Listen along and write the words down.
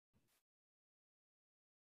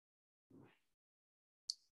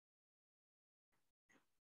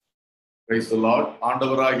Praise the Lord.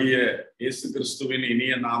 ஆண்டவராகிய இயேசு கிறிஸ்துவின்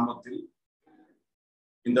இனிய நாமத்தில்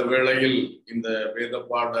இந்த வேளையில் இந்த வேத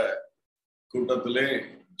பாட கூட்டத்திலே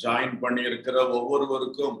ஜாயின் பண்ணி இருக்கிற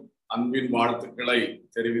ஒவ்வொருவருக்கும் அன்பின் வாழ்த்துக்களை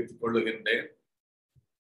தெரிவித்துக் கொள்ளுகின்றேன்.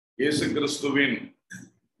 இயேசு கிறிஸ்துவின்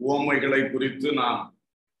உவமைகளை குறித்து நாம்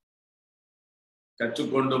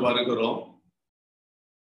கற்றுக்கொண்டு வருகிறோம்.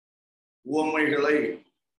 உவமைகளை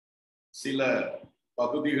சில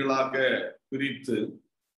பகுதிகளாக பிரித்து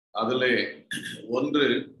அதிலே ஒன்று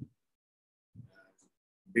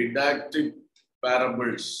டிடாக்டிக்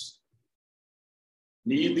பேரபிள்ஸ்,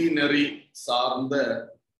 நீதி நெறி சார்ந்த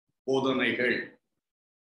போதனைகள்.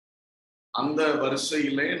 அந்த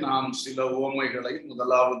வரிசையிலே நாம் சில உவமைகளை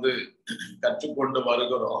முதலாவது கற்றுக்கொண்டு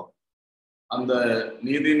வருகிறோம். அந்த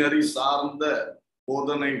நீதி நெறி சார்ந்த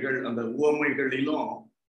போதனைகள், அந்த உவமைகளிலும்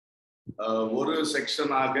ஒரு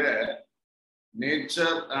செக்ஷனாக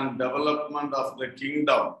nature and development of the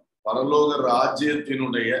kingdom, பரலோக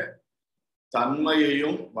ராஜ்யத்தினுடைய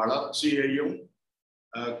தன்மையையும் வளர்ச்சியையும்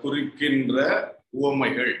குறிக்கின்ற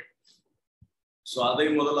உவமைகள். ஸோ அதை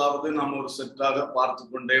முதலாவது நாம் ஒரு செட்டாக பார்த்து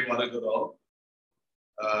கொண்டே வருகிறோம்.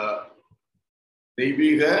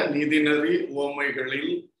 தெய்வீக நீதிநெறி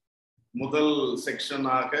உவமைகளில் முதல்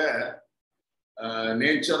செக்ஷனாக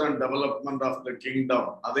nature and development of the kingdom,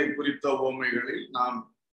 அதை குறித்த உவமைகளில் நாம்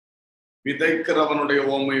விதைக்கிறவனுடைய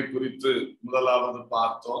உவமை குறித்து முதலாவது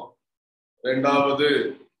பார்த்தோம். இரண்டாவது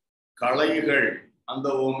களைகள், அந்த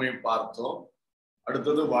உவமையை பார்த்தோம்.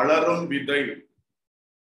 அடுத்தது வளரும் விதை,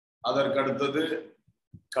 அதற்கடுத்தது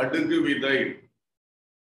கடுகு விதை,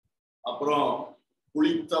 அப்புறம்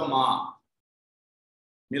புளித்த மா,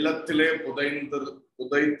 நிலத்திலே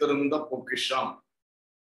புதைத்திருந்த பொக்கிஷம்,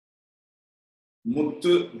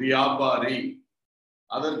 முத்து வியாபாரி,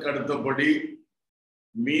 அதற்கடுத்தபடி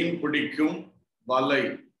மீன் பிடிக்கும் வலை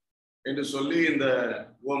என்று சொல்லி இந்த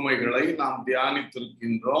உவமைகளை நாம்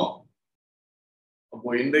தியானித்திருக்கின்றோம். அப்போ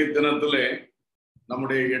இன்றைய தினத்திலே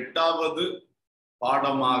நம்முடைய 8வது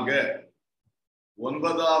பாடமாக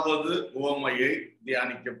 9வது உவமையை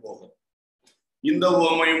தியானிக்க போகிறோம். இந்த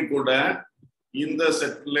உவமையும் கூட இந்த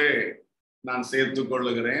செட்டிலே நான் சேர்த்துக்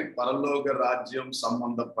கொள்ளுகிறேன். பரலோக ராஜ்யம்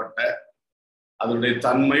சம்பந்தப்பட்ட, அதனுடைய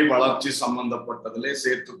தன்மை வளர்ச்சி சம்பந்தப்பட்டதிலே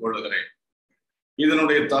சேர்த்துக் கொள்ளுகிறேன்.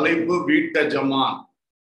 இதனுடைய தலைப்பு வீட்டெஜமான்,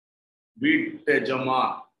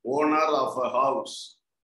 ஓனர் ஆஃப் அ ஹவுஸ்.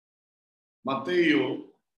 மத்தேயு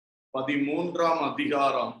 13ஆம்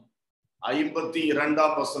அதிகாரம்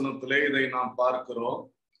 52ஆம் வசனத்திலே இதை நாம் பார்க்கிறோம்.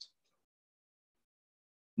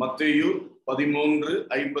 மத்தேயு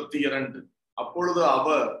 13:52. அப்பொழுது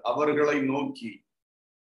அவர் அவர்களை நோக்கி,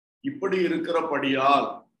 இப்படி இருக்கிறபடியால்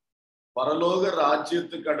பரலோக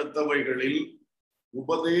ராஜ்யத்துக்கு அடுத்தவைகளில்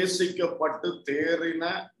உபதேசிக்கப்பட்டு தேறின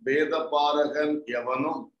வேதபாரகன்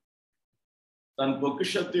எவனும் தன்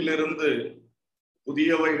பொக்கிஷத்திலிருந்து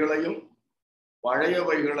புதியவைகளையும்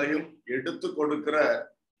பழையவைகளையும் எடுத்து கொடுக்கிற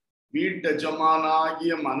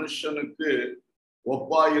வீட்டெஜமானாகிய மனுஷனுக்கு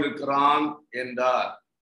ஒப்பாயிருக்கிறான் என்றார்.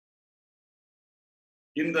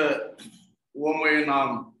 இந்த உவமையை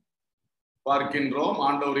நாம் பார்க்கின்றோம்.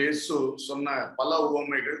 ஆண்டவர் இயேசு சொன்ன பல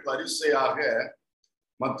உவமைகள் வரிசையாக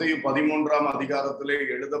மத்தேயு 13ஆம் அதிகாரத்திலே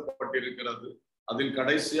எழுதப்பட்டிருக்கிறது. அதில்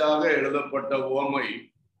கடைசியாக எழுதப்பட்ட உவமை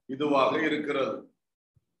இதுவாக இருக்கிறது.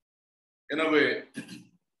 எனவே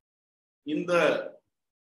இந்த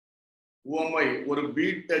உவமை ஒரு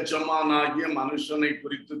வீட்டெஜமானாகிய மனுஷனை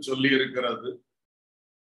குறித்து சொல்லி இருக்கிறது.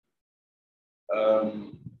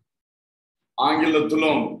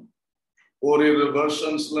 ஆங்கிலத்திலும் ஓரிரு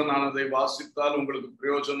வெர்ஷன்ஸ்ல நான் அதை வாசித்தால் உங்களுக்கு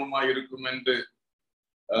பிரயோஜனமா இருக்கும் என்று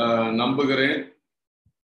நம்புகிறேன்.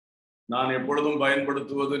 நான் எப்பொழுதும்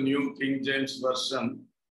பயன்படுத்துவது நியூ கிங் ஜேம்ஸ் வெர்ஷன்.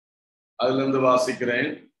 அதிலிருந்து வாசிக்கிறேன்.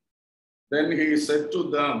 Then he said to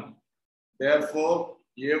them, therefore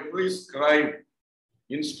every scribe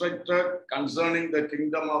instructed concerning the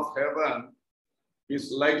kingdom of heaven is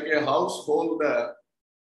like a householder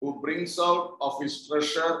who brings out of his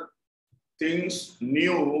treasure things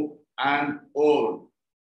new and old.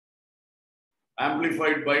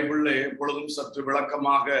 Amplified Bible எப்பொழுதும் சற்று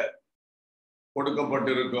விளக்கமாக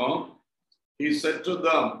கொடுக்கப்பட்டிருக்கும். He said to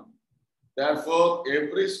them, therefore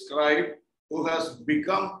every scribe who has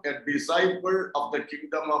become a disciple of the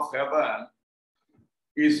kingdom of heaven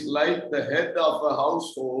is like the head of a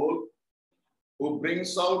household who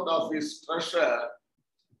brings out of his treasure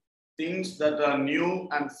things that are new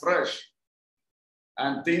and fresh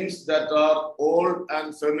and things that are old and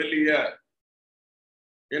familiar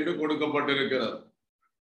என்று கொடுக்கப்பட்டிருக்கிறது.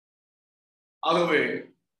 ஆகவே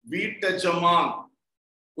வீட்டெஜமான்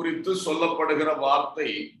குறித்து சொல்லப்படுகிற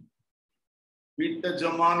வார்த்தை,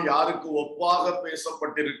 வீட்டெஜமான் யாருக்கு ஒப்பாக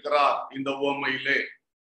பேசப்பட்டிருக்கிறார் இந்த உவமையிலே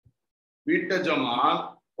வீட்டஜமான்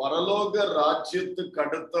பரலோக ராஜ்யத்துக்கு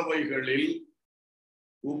அடுத்தவைகளில்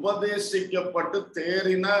உபதேசிக்கப்பட்டு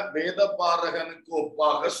தேறின வேத பாரகனுக்கு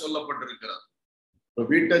ஒப்பாக சொல்லப்பட்டிருக்கிறது.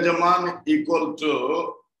 வீட்டஜமான் ஈக்குவல் டு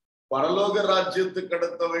பரலோக ராஜ்யத்துக்கு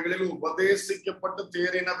அடுத்தவைகளில் உபதேசிக்கப்பட்டு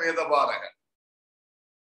தேறின வேத பாரகன்.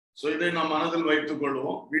 சோ இதை நாம் மனதில் வைத்துக்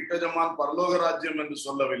கொள்வோம். வீட்டஜமான் பரலோக ராஜ்யம் என்று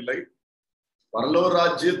சொல்லவில்லை. பரலோக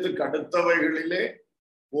ராஜ்யத்துக்கு அடுத்தவைகளிலே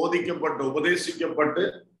போதிக்கப்பட்டு உபதேசிக்கப்பட்டு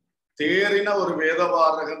தேறின ஒரு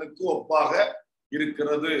வேதபாரகனுக்கு ஒப்பாக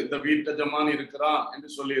இருக்கிறது இந்த வீட்டஜமான் இருக்கிறான் என்று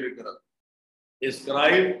சொல்லி இருக்கிறது. A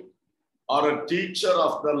scribe or a teacher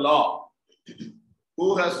of the law who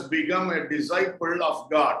has become a disciple of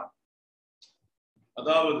God.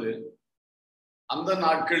 அதாவது அந்த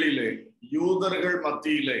நாட்களிலே யூதர்கள்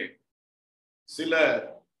மத்தியிலே சில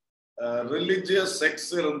ரிலிஜியஸ்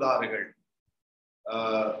செக்ஸ் இருந்தார்கள்.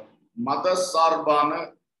 மத சார்பான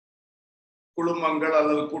குழுமங்கள்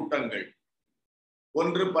அல்லது கூட்டங்கள்.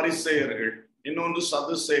 ஒன்று பரிசேயர்கள், இன்னொன்று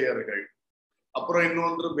சதுசேயர்கள், அப்புறம்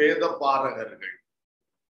இன்னொன்று வேத பாரகர்கள்.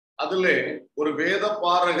 அதிலே ஒரு வேத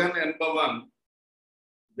பாரகன் என்பவன்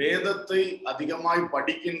வேதத்தை அதிகமாய்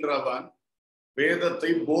படிக்கின்றவன்,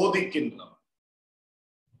 வேதத்தை போதிக்கின்றவன்.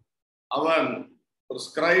 அவன் ஒரு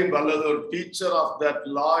ஸ்கிரைப் அல்லது ஒரு டீச்சர் ஆஃப் தட்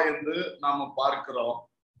லா என்று நாம பார்க்கிறோம்.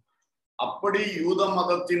 அப்படி யூத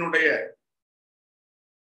மதத்தினுடைய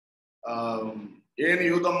ஏன்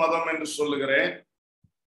யூத மதம் என்று சொல்லுகிறேன்,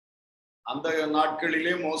 அந்த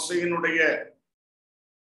நாட்களிலே மோசையினுடைய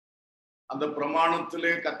அந்த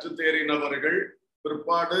பிரமாணத்திலே கற்று தேறினவர்கள்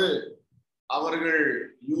பிற்பாடு அவர்கள்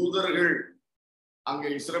யூதர்கள் அங்கே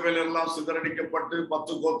இஸ்ரவேல் எல்லாம் சிதறடிக்கப்பட்டு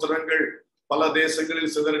 10 கோத்திரங்கள் பல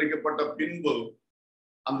தேசங்களில் சிதறடிக்கப்பட்ட பின்பு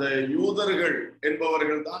அந்த யூதர்கள்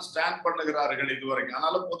என்பவர்கள் தான் ஸ்டாண்ட் பண்ணுகிறார்கள் இதுவரைக்கும்.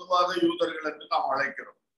 ஆனாலும் பொதுவாக யூதர்கள் என்று நாம்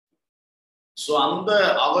அழைக்கிறோம். சோ அந்த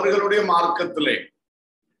அவர்களுடைய மார்க்கத்திலே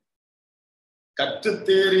கற்று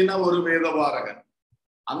தேறின ஒரு வேதபாரகன்,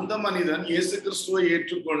 அந்த மனிதன் இயேசு கிறிஸ்துவை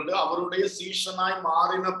ஏற்றுக்கொண்டு அவருடைய சீஷனாய்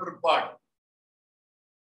மாறின பிற்பாடு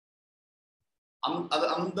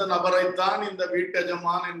அந்த நபரைத்தான் இந்த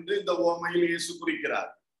வீட்டஜமான் என்று இந்த உவமையில் இயேசு குறிக்கிறார்.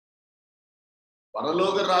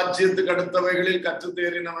 பரலோக ராஜ்யத்துக்கு அடுத்தவைகளில் கற்று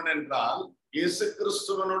தேறினவன் என்றால் இயேசு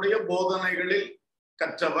கிறிஸ்துவனுடைய போதனைகளில்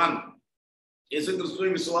கற்றவன், இயேசு கிறிஸ்துவை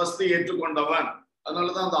விசுவாசத்தை ஏற்றுக்கொண்டவன்.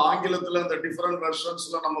 அதனாலதான் அந்த ஆங்கிலத்துல அந்த டிஃபரெண்ட்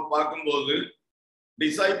வெர்ஷன்ஸ்ல நம்ம பார்க்கும்போது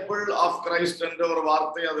டிசைபிள் ஆஃப் கிரைஸ்ட் என்ற ஒரு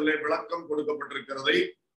வார்த்தை அதிலே விளக்கம் கொடுக்கப்பட்டிருக்கிறதை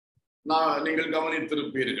நீங்கள்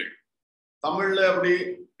கவனித்திருப்பீர்கள். தமிழ்ல அப்படி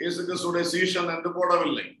இயேசு கிறிஸ்துடைய சீஷன் என்று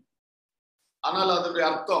போடவில்லை. ஆனால் அதனுடைய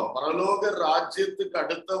அர்த்தம் பரலோக ராஜ்யத்துக்கு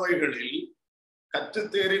அடுத்தவைகளில் கற்று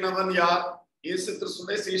தேறினவன் யார்? இயேசு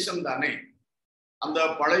கிறிஸ்துடைய சீஷன் தானே. அந்த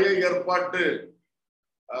பழைய ஏற்பாட்டு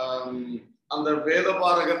அந்த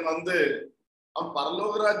வேதபாரகன் அவன்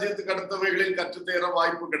பரலோக ராஜ்யத்துக்கு அடுத்தவைகளில் கற்று தேற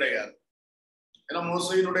வாய்ப்பு கிடையாது. ஏன்னா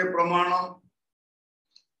மோசையினுடைய பிரமாணம்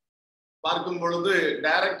பார்க்கும் பொழுது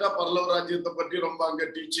டைரக்டா பரலோக ராஜ்யத்தை பற்றி ரொம்ப அங்க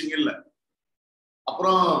டீச்சிங் இல்லை.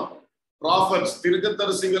 அப்புறம் ப்ராஃபட்ஸ்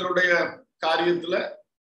தீர்க்கதரிசிகளுடைய காரியத்துல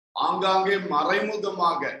ஆங்காங்கே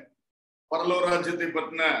மறைமுகமாக பரலோக ராஜ்யத்தை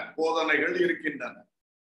பற்றின போதனைகள் இருக்கின்றன.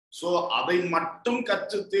 சோ அதை மட்டும்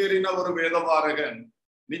கற்று தேறின ஒரு வேதபாரகன்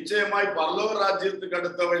நிச்சயமாய் பரலோக ராஜ்யத்துக்கு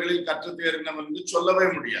அடுத்தவைகளில் கற்று தேறினவன் என்று சொல்லவே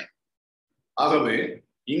முடியாது. ஆகவே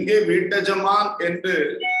இங்கே வீட்டஜமான் என்று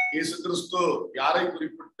இயேசு கிறிஸ்து யாரை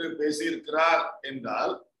குறிப்பிட்டு பேசியிருக்கிறார்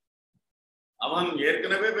என்றால் அவன்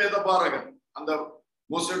ஏற்கனவே வேதபாரகன், அந்த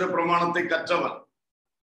மோசையுடைய பிரமாணத்தை கற்றவன்.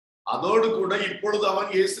 அதோடு கூட இப்பொழுது அவன்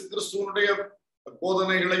இயேசு கிறிஸ்துவனுடைய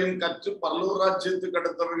போதனைகளையும் கற்று பரலோக ராஜ்யத்துக்கு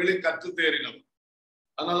அடுத்தவைகளில் கற்று தேறினவன்.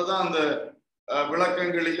 அதனாலதான் அந்த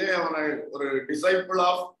விளக்கங்களிலே அவனை ஒரு டிசைபிள்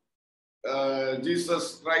ஆஃப் ஜீசஸ்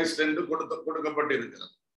கிரைஸ்ட் என்று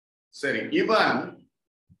கொடுக்கப்பட்டிருக்கிறது. சரி, இவன்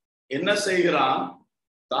என்ன செய்கிறான்?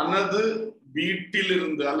 தனது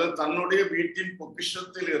வீட்டிலிருந்து அல்லது தன்னுடைய வீட்டின்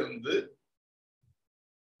பொக்கிஷத்தில் இருந்து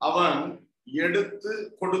அவன் எடுத்து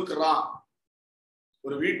கொடுக்கிறான்.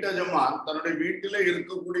 ஒரு வீட்டஜமான் தன்னுடைய வீட்டில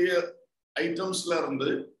இருக்கக்கூடிய ஐட்டம்ஸ்ல இருந்து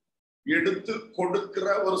எடுத்து கொடுக்கிற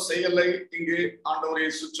ஒரு செயலை இங்கே ஆண்டவர்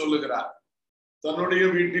இயேசு சொல்லுகிறார். தன்னுடைய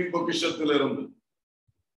வீட்டின் பொக்கிஷத்திலிருந்து,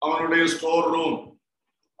 அவனுடைய ஸ்டோர் ரூம்,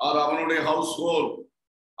 அவனுடைய ஹவுஸ் ஹோல்ட்,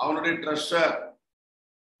 அவனுடைய ட்ரெஷர்,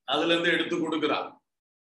 அதுல இருந்து எடுத்து கொடுக்கிறார்.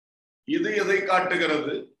 இது எதை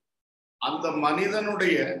காட்டுகிறது? அந்த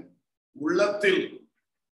மனிதனுடைய உள்ளத்தில்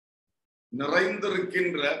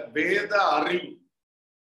நிறைந்திருக்கின்ற வேத அறிவு,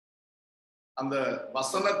 அந்த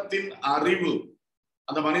வசனத்தின் அறிவு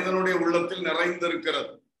அந்த மனிதனுடைய உள்ளத்தில்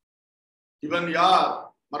நிறைந்திருக்கிறது. இவன் யார்?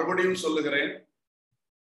 மறுபடியும் சொல்லுகிறேன்,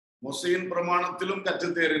 மோசையின் பிரமாணத்திலும் கற்று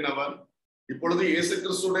தேறினவன், இப்பொழுது இயேசு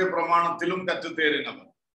கிறிஸ்துடைய பிரமாணத்திலும் கற்று தேறினவன்.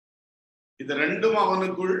 இது ரெண்டும்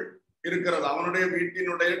அவனுக்குள் இருக்கிறது. அவனுடைய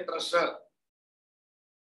வீட்டினுடைய ட்ரெஷர்.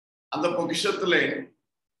 அந்த பொக்கிஷத்திலே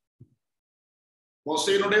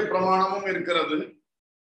மோசேயினுடைய பிரமாணமும் இருக்கிறது,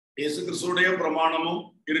 இயேசு கிறிஸ்துடைய பிரமாணமும்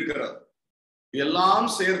இருக்கிறது. எல்லாம்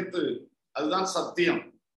சேர்த்து அதுதான் சத்தியம்.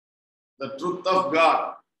 The truth of God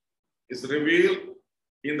is revealed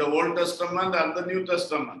in the Old Testament and the New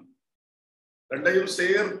Testament. ரெண்டையும்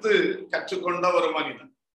சேர்த்து கற்றுக்கொண்ட ஒரு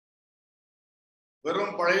மனிதன்.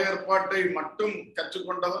 வெறும் பழைய ஏற்பாட்டை மட்டும்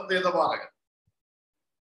கற்றுக்கொண்டவன் வேதபாரகன்.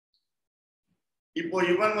 இப்போ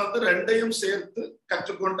இவன் ரெண்டையும் சேர்த்து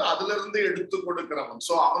கற்றுக்கொண்டு அதுல இருந்து எடுத்து கொடுக்கிறவன்.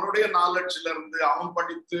 சோ அவனுடைய நாலெட்ஜ்ல இருந்து, அவன்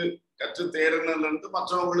படித்து கற்று தேர்ந்ததுல இருந்து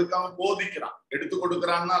மற்றவங்களுக்கு அவன் போதிக்கிறான். எடுத்து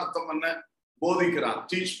கொடுக்கிறான்னு அர்த்தம் என்ன? போதிக்கிறான்,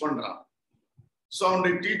 டீச் பண்றான். சோ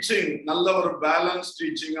அவனுடைய டீச்சிங் நல்ல ஒரு பேலன்ஸ்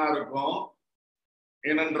டீச்சிங்கா இருக்கும்.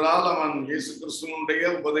 ஏனென்றால் அவன் இயேசு கிறிஸ்துவனுடைய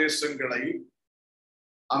உபதேசங்களை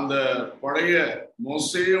அந்த பழைய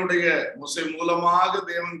மோசே மூலமாக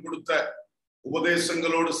தேவன் கொடுத்த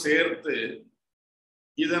உபதேசங்களோடு சேர்த்து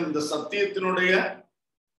இந்த சத்தியத்தினுடைய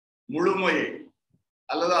முழுமையை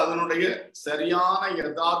அல்லது அதனுடைய சரியான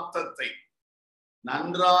யதார்த்தத்தை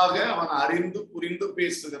நன்றாக அவன் அறிந்து புரிந்து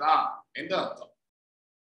பேசுகிறான் என்று அர்த்தம்.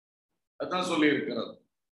 அதான் சொல்லி இருக்கிறது.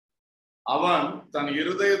 அவன் தன்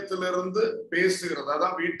இருதயத்திலிருந்து பேசுகிறது.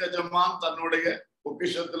 அதான் வீட்டஜமான் தன்னுடைய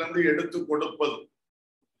பொக்கிஷத்திலிருந்து எடுத்து கொடுப்பது.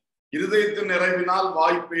 இருதயத்தின் நிறைவினால்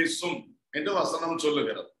வாய் பேசும் என்று வசனம்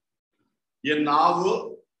சொல்லுகிறது. என் நாவு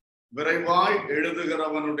விரைவாய்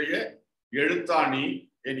எழுதுகிறவனுடைய எழுத்தாணி,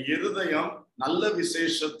 என் இருதயம் நல்ல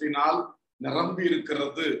விசேஷத்தினால் நிரம்பி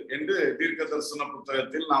இருக்கிறது என்று தீர்க்க தரிசன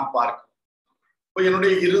புத்தகத்தில் நாம் பார்க்கிறோம். இப்ப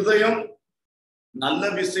என்னுடைய இருதயம் நல்ல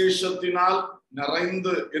விசேஷத்தினால்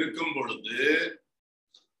நிறைந்து இருக்கும் பொழுது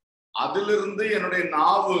அதிலிருந்து என்னுடைய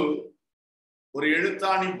நாவு ஒரு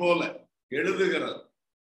எழுத்தாணி போல எழுதுகிறது.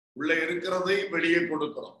 உள்ள இருக்கிறதை வெளியே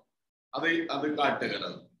கொடுக்கிறோம், அது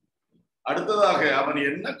காட்டுகிறது. அடுத்ததாக அவன்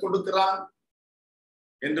என்ன கொடுக்கிறான்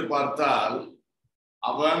என்று பார்த்தால்,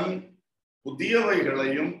 அவன்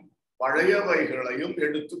புதியவைகளையும் பழையவைகளையும்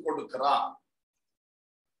எடுத்து கொடுக்கிறான்.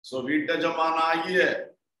 சோ வீட்டஜமானாகிய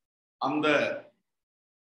அந்த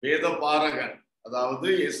வேத பாரகன், அதாவது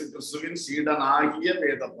இயேசு கிறிஸ்துவின் சீடனாகிய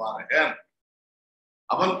வேத பாரகன்,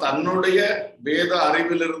 அவன் தன்னுடைய வேத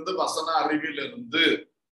அறிவிலிருந்து, வசன அறிவிலிருந்து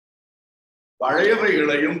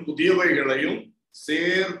பழையவைகளையும் புதியவைகளையும்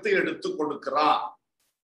சேர்த்து எடுத்து கொடுக்கிறான்.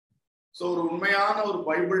 சோ ஒரு உண்மையான ஒரு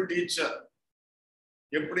பைபிள் டீச்சர்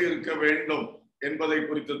எப்படி இருக்க வேண்டும் என்பதை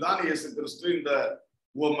குறித்து தான் இயேசு கிறிஸ்து இந்த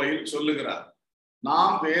உவமையில் சொல்லுகிறார்.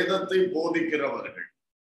 நாம் வேதத்தை போதிக்கிறவர்கள்,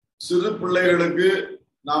 சிறு பிள்ளைகளுக்கு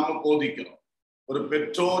நாம போதிக்கிறோம். ஒரு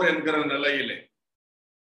பெற்றோர் என்கிற நிலையிலே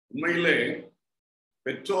உண்மையிலே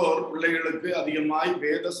பெற்றோர் பிள்ளைகளுக்கு அதிகமாய்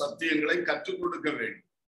வேத சத்தியங்களை கற்றுக் கொடுக்க வேண்டும்.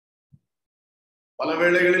 பல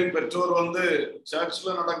வேளைகளில் பெற்றோர் சர்ச்ல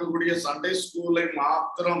நடக்கக்கூடிய சண்டே ஸ்கூலை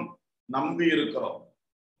மாத்திரம் நம்பி இருக்கிறோம்.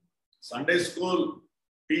 சண்டே ஸ்கூல்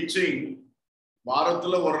டீச்சிங்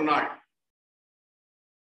வாரத்துல ஒரு நாள்,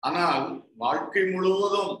 ஆனால் வாழ்க்கை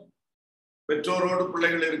முழுவதும் பெற்றோரோடு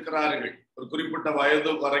பிள்ளைகள் இருக்கிறார்கள். ஒரு குறிப்பிட்ட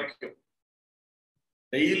வயது வரைக்கும்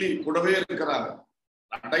டெய்லி கூடவே இருக்கிறாங்க.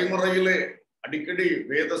 நடைமுறையிலே அடிக்கடி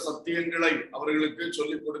வேத சத்தியங்களை அவர்களுக்கு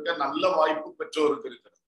சொல்லிக் கொடுக்க நல்ல வாய்ப்பு பெற்றோருக்கு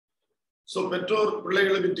இருக்கிறது. சோ பெற்றோர்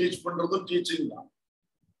பிள்ளைகளுக்கு டீச் பண்றதும் டீச்சிங் தான்.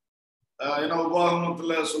 ஏன்னா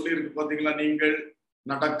உபாகமத்துல சொல்லி இருக்கு பாத்தீங்களா, நீங்கள்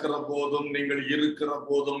நடக்கிற போதும், நீங்கள் இருக்கிற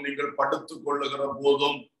போதும், நீங்கள் படுத்துக் கொள்ளுகிற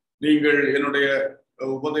போதும் நீங்கள் என்னுடைய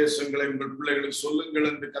உபதேசங்களை உங்கள் பிள்ளைகளுக்கு சொல்லுங்கள்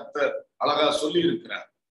என்று கர்த்தர் அழகா சொல்லி இருக்கிறார்.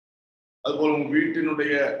 அதுபோல உங்க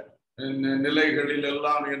வீட்டினுடைய நிலைகளில்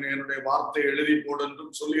எல்லாம் என்னுடைய வார்த்தை எழுதி போடு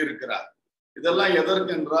என்றும் சொல்லி இருக்கிறார். இதெல்லாம்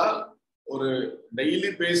எதற்கென்றால் ஒரு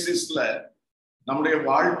டெய்லி பேசிஸ்ல நம்முடைய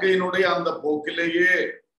வாழ்க்கையினுடைய அந்த போக்கிலேயே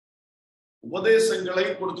உபதேசங்களை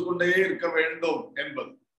கொடுத்து கொண்டே இருக்க வேண்டும்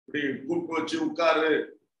என்பது. இப்படி கூப்பிட்டு வச்சு உட்காரு,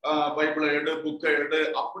 பைபிளை எடு, புக்கை எடு,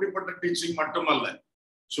 அப்படிப்பட்ட டீச்சிங் மட்டுமல்ல.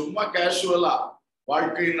 சும்மா கேஷுவலா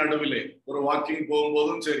வாழ்க்கையின் நடுவிலே ஒரு வாக்கிங்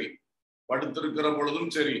போகும்போதும் சரி, படுத்திருக்கிற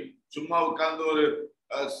பொழுதும் சரி, சும்மா உட்கார்ந்து ஒரு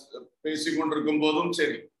பேசி கொண்டிருக்கும் போதும்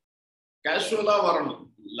சரி, கேஷுவலா வரணும்.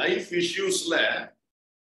 லைஃப் இஷ்யூஸ்ல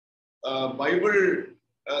பைபிள்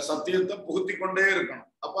சத்தியத்தை புகுத்தி கொண்டே இருக்கணும்.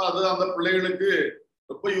 அப்ப அது அந்த பிள்ளைகளுக்கு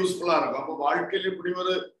ரொம்ப யூஸ்ஃபுல்லா இருக்கும். அப்ப வாழ்க்கையில் இப்படி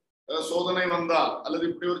ஒரு சோதனை வந்தால் அல்லது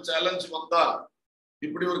இப்படி ஒரு சேலஞ்ச் வந்தால்,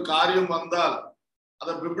 இப்படி ஒரு காரியம் வந்தால்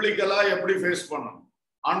அதை பிப்ளிக்கலா எப்படி ஃபேஸ் பண்ணணும்,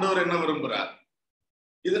 ஆண்டவர் என்ன விரும்புறார்,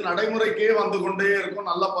 இது நடைமுறைக்கே வந்து கொண்டே இருக்கும்.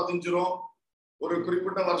 நல்லா பதிஞ்சிரும். ஒரு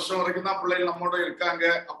குறிப்பிட்ட வருஷம் வரைக்கும் தான் பிள்ளைகள் நம்மோட இருக்காங்க,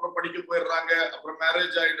 அப்புறம் படிக்க போயிடுறாங்க, அப்புறம்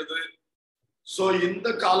மேரேஜ் ஆயிடுது. சோ இந்த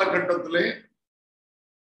காலகட்டத்திலே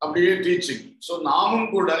அப்படியே டீச்சிங். சோ நாமும்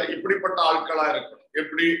கூட இப்படிப்பட்ட ஆட்களா இருக்கணும்.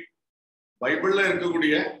 எப்படி பைபிள்ல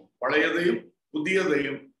இருக்கக்கூடிய பழையதையும்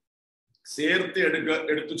புதியதையும் சேர்த்து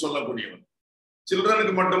எடுத்து சொல்லக்கூடியவர்.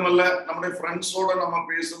 சில்ட்ரனுக்கு மட்டுமல்ல, நம்முடைய ஃப்ரெண்ட்ஸோட நம்ம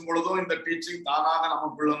பேசும் பொழுதும் இந்த டீச்சிங் தானாக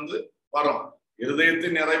நமக்குள்ள வந்து வரும்.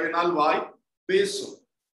 இருதயத்தின் நிறைவினால் வாய் பேசும்.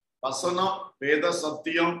 வசனம், வேத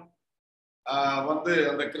சத்தியம், வந்து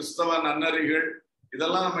அந்த கிறிஸ்தவ நன்னறிகள்,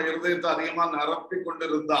 இதெல்லாம் நம்ம இருதயத்தை அதிகமா நிரப்பி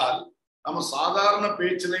கொண்டிருந்தால் நம்ம சாதாரண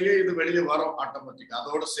பேச்சிலேயே இது வெளியே வரும், ஆட்டோமேட்டிக்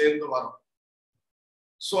அதோட சேர்ந்து வரும்.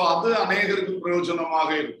 சோ அது அநேகருக்கு பிரயோஜனமாக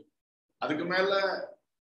இருக்கும். அதுக்கு மேல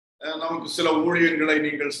நமக்கு சில ஊழியங்களை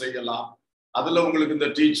நீங்கள் செய்யலாம், அதுல உங்களுக்கு இந்த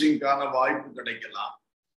டீச்சிங்கான வாய்ப்பு கிடைக்கலாம்.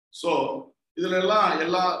 சோ இதுல எல்லாம்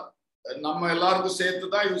நம்ம எல்லாருக்கும்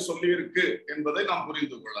சேர்த்துதான் இது சொல்லி இருக்கு என்பதை நாம்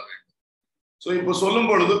புரிந்து கொள்ள வேண்டும். சோ இப்ப சொல்லும்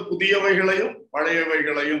பொழுது புதியவைகளையும்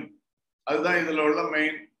பழையவைகளையும், அதுதான் இதுல உள்ள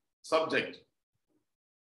மெயின் சப்ஜெக்ட்.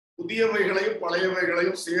 புதியவைகளையும்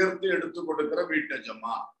பழையவைகளையும் சேர்த்து எடுத்து கொடுக்கிற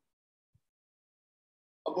வீட்டஜமா.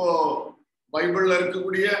 அப்போ பைபிள்ல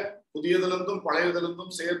இருக்கக்கூடிய புதியதிலிருந்தும்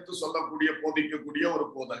பழையதிலிருந்தும் சேர்த்து சொல்லக்கூடிய போதிக்கக்கூடிய ஒரு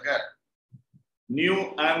போதகர். New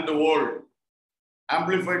and volt.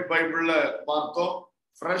 ஆம்பிளிஃபைட் பைபிள்ல பார்த்தோம்,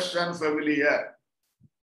 ஃப்ரெஷ் அண்ட் ஃபெமிலியர்.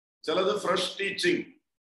 சிலது ஃப்ரெஷ் டீச்சிங்,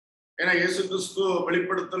 ஏன்னா இயேசு கிறிஸ்து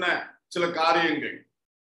வெளிப்படுத்தின சில காரியங்கள்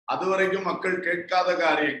அதுவரைக்கும் மக்கள் கேட்காத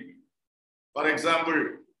காரியங்கள். ஃபார் எக்ஸாம்பிள்,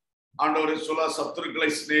 ஆண்டவர் சொல்ல, சத்துருக்களை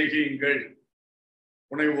சிநேகியுங்கள்,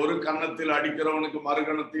 உன்னை ஒரு கன்னத்தில் அடிக்கிறவனுக்கு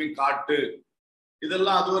மறுகணத்தையும் காட்டு.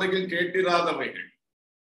 இதெல்லாம் அதுவரைக்கும் கேட்டிராதவைகள்.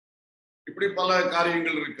 இப்படி பல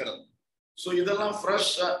காரியங்கள் இருக்கிறது. ஸோ இதெல்லாம்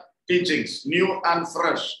fresh teachings, new and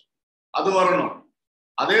fresh, அது வரணும்.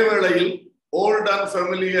 அதே வேளையில் ஓல்ட் அண்ட்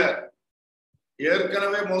ஃபெமிலியர்,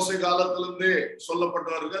 ஏற்கனவே மோசே காலத்திலிருந்தே சொல்லப்பட்டு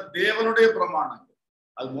வருகிற தேவனுடைய பிரமாணங்கள்.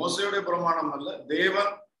 அது மோசையுடைய பிரமாணம் அல்ல,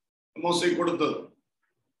 தேவன் மோசை கொடுத்தது.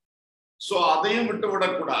 சோ அதையும் விட்டு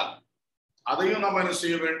விடக்கூடாது, அதையும் நம்ம என்ன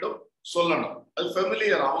செய்ய வேண்டும், சொல்லணும். அது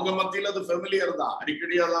ஃபெமிலியர், அவங்க மத்தியில் அது ஃபெமிலியர் தான்.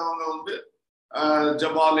 அடிக்கடி அதை அவங்க வந்து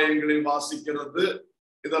ஜபாலயங்களில் வாசிக்கிறது,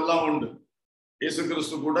 இதெல்லாம் உண்டு. இயேசு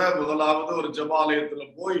கிறிஸ்து கூட முதலாவது ஒரு ஜபாலயத்துல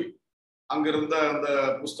போய் அங்கிருந்த அந்த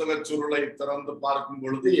புஸ்தக சுருளை திறந்து பார்க்கும்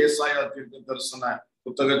பொழுது ஏசாயா தீர்க்க தரிசன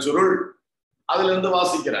புத்தக சுருள் அதுல இருந்து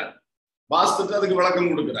வாசிக்கிறார். வாசித்துட்டு அதுக்கு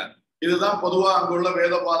விளக்கம் கொடுக்கிறார். இதுதான் பொதுவா அங்குள்ள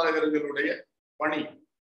வேத பாரகர்களுடைய பணி.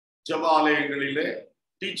 ஜபாலயங்களிலே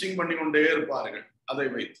டீச்சிங் பண்ணி கொண்டே இருப்பார்கள் அதை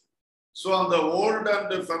வைத்து. ஸோ அந்த ஓல்ட்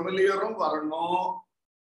அண்ட் ஃபெமிலியரும் வரணும்,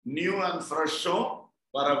 நியூ அண்ட் ஃப்ரெஷ்ஷும்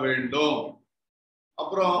வர வேண்டும்.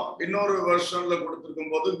 அப்புறம் இன்னொரு வெர்ஷன்ல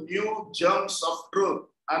கொடுத்திருக்கும் போது new gems of truth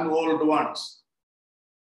and volt once.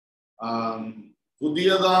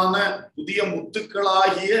 புதிய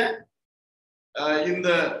முத்துக்களாகிய இந்த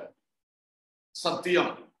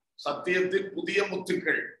சத்தியத்தின் புதிய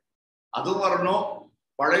முத்துக்கள் அதுவும் வரணும்,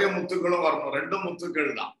 பழைய முத்துக்களும் வரணும். ரெண்டு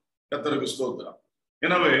முத்துக்கள் தான். கர்த்தருக்கு ஸ்தோத்திரம்.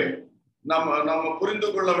 எனவே நம்ம புரிந்து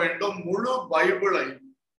கொள்ள வேண்டும், முழு பைபிளை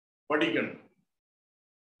படிக்கணும்.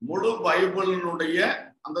 முழு பைபிளினுடைய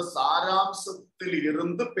அந்த சாராம்சத்தில்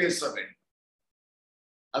இருந்து பேச வேண்டும்.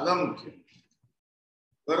 அதான் முக்கியம்.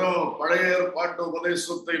 வெறும் பழைய ஏற்பாட்டு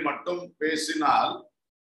உபதேசத்தை மட்டும் பேசினால்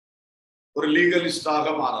ஒரு லீகலிஸ்டாக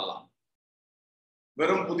மாறலாம்.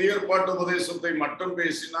 வெறும் புதிய ஏற்பாட்டு உபதேசத்தை மட்டும்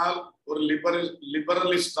பேசினால் ஒரு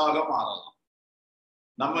லிபரலிஸ்டாக மாறலாம்.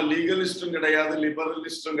 நம்ம லீகலிஸ்டும் கிடையாது,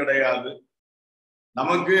 லிபரலிஸ்டும் கிடையாது.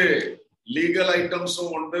 நமக்கு லீகல்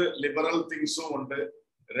ஐட்டம்ஸும் உண்டு, லிபரல் திங்ஸும் உண்டு.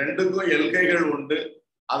 ரெண்டுக்கும் எல்கைகள் உண்டு.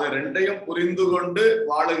 அதை ரெண்டையும் புரிந்து கொண்டு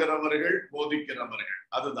வாழுகிறவர்கள், போதிக்கிறவர்கள்.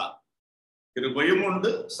 அதுதான் கிருபையும் உண்டு,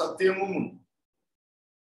 சத்தியமும் உண்டு,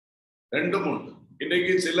 ரெண்டும் உண்டு.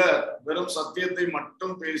 இன்றைக்கு சிலர் வெறும் சத்தியத்தை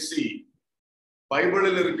மட்டும் பேசி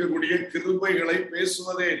பைபிளில் இருக்கக்கூடிய கிருபைகளை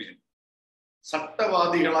பேசுவதே இல்லை.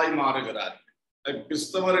 சட்டவாதிகளாய் மாறுகிறார்கள்.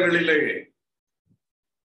 கிறிஸ்தவர்களிலேயே,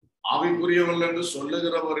 ஆவிக்குரியவர்கள் என்று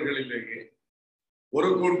சொல்லுகிறவர்களிலேயே ஒரு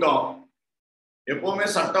கூட்டம் எப்பவுமே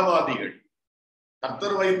சட்டவாதிகள்.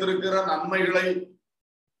 கர்த்தர் வைத்திருக்கிற நன்மைகளை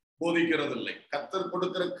போதிக்கிறதில்லை, கர்த்தர்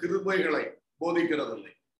கொடுக்கிற கிருபைகளை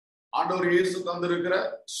போதிக்கிறதில்லை. ஆண்டவர் இயேசு தந்திருக்கிற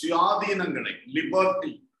சுயாதீனங்களை,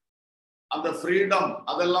 லிபர்ட்டி, அந்த ஃப்ரீடம்,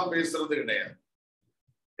 அதெல்லாம் பேசுறது கிடையாது.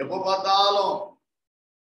 எப்ப பார்த்தாலும்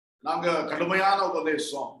நாங்க கடுமையான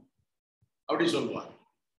உபதேசம் அப்படி சொல்லுவார்.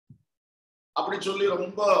 அப்படி சொல்லி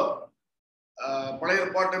ரொம்ப பழைய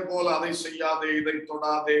ஏற்பாட்டை போல அதை செய்யாதே, இதை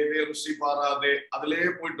தொடாதே, இதை ருசி பாராதே, அதிலேயே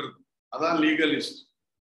போயிட்டு இருக்கு. அதான் லீகலிஸ்ட்.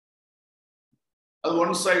 அது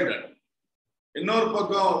ஒன் சைடட். இன்னொரு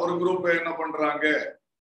பக்கம் ஒரு குரூப் என்ன பண்றாங்க,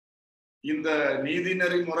 இந்த நீதி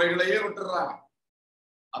நெறிமுறைகளையே விட்டுறாங்க,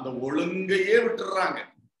 அந்த ஒழுங்கையே விட்டுறாங்க,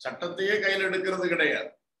 சட்டத்தையே கையில் எடுக்கிறது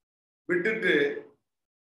கிடையாது. விட்டுட்டு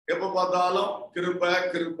எப்ப பார்த்தாலும் கிருபை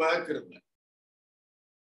கிருபை கிருபை.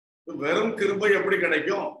 வெறும் கிருபை எப்படி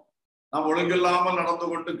கிடைக்கும்? நாம் ஒழுங்கில்லாமல் நடந்து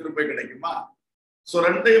கொண்டு கிருபை கிடைக்குமா? சோ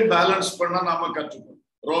ரெண்டையும் பேலன்ஸ் பண்ண நாம கற்றுக்கணும்.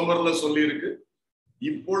 ரோமர்ல சொல்லி இருக்கு,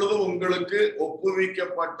 இப்பொழுது உங்களுக்கு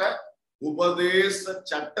ஒப்புவிக்கப்பட்ட உபதேச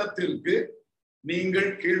சட்டத்திற்கு நீங்கள்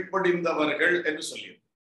கீழ்ப்படிந்தவர்கள் என்று சொல்லி.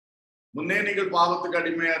 முன்னே நீங்கள் பாவத்துக்கு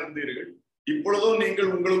அடிமையா இருந்தீர்கள், இப்பொழுதும்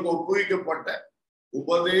நீங்கள் உங்களுக்கு ஒப்புவிக்கப்பட்ட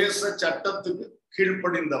உபதேச சட்டத்துக்கு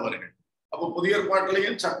கீழ்ப்படிந்தவர்கள். அப்ப புதிய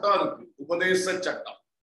ஏற்பாட்டிலையும் சட்டம் இருக்கு, உபதேச சட்டம்.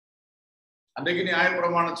 அன்றைக்கு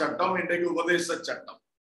நியாயப்பிரமாண சட்டம், இன்றைக்கு உபதேச சட்டம்.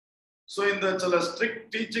 சோ இந்த சில ஸ்ட்ரிக்ட்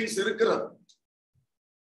டீச்சிங்ஸ் இருக்கிறது,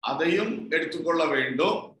 அதையும் எடுத்துக்கொள்ள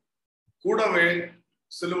வேண்டும். கூடவே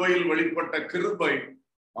சிலுவையில் வெளிப்பட்ட கிருபை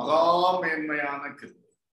மகா மேன்மையான கிருபை.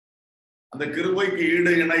 அந்த கிருபைக்கு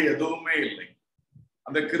ஈடு இணை எதுவுமே இல்லை.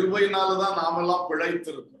 அந்த கிருபையினாலதான் நாமெல்லாம்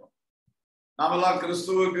பிழைத்திருக்கிறோம். நாமெல்லாம்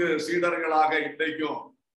கிறிஸ்துவுக்கு சீடர்களாக இன்றைக்கும்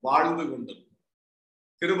வாழ்ந்து கொண்டிருக்கிறோம்.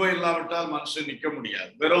 கிருபை இல்லாவிட்டால் மனுஷன் நிக்க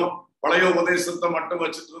முடியாது. வெறும் பழைய உபதேசத்தை மட்டும்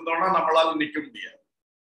வச்சுட்டு இருந்தோம்னா நம்மளால நிக்க முடியாது.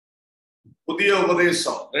 புதிய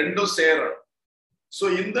உபதேசம் ரெண்டும் சேரணும். சோ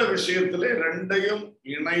இந்த விஷயத்திலே ரெண்டையும்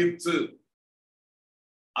இணைத்து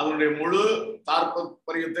அதனுடைய முழு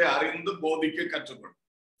தாற்பயத்தை அறிந்து போதிக்க கற்றுக்கொள்ளும்.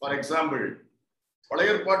 ஃபார் எக்ஸாம்பிள்,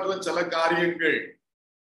 பழைய ஏற்பாட்டுல சில காரியங்கள்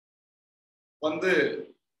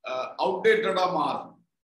அவுடேட்டடா மாறும்,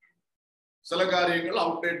 சில காரியங்கள்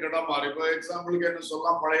அவுடேட்டடா மாறும். இப்போ எக்ஸாம்பிளுக்கு என்ன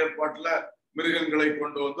சொல்லலாம், பழைய ஏற்பாட்டுல மிருகங்களை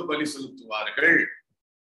கொண்டு வந்து பலி செலுத்துவார்கள்,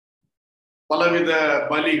 பலவித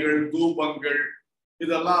பலிகள் தூபங்கள்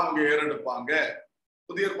இதெல்லாம் அவங்க ஏறெடுப்பாங்க.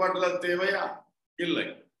 புதிய ஏற்பாட்டுல தேவையா? இல்லை.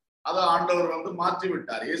 அதை ஆண்டவர் மாற்றி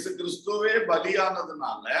விட்டார். இயேசு கிறிஸ்துவே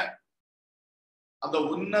பலியானதுனால அந்த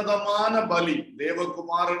உன்னதமான பலி,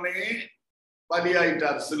 தேவகுமாரனே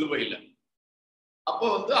பலியாயிட்டார் சிலுவையில. அப்போ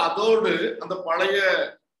அதோடு அந்த பழைய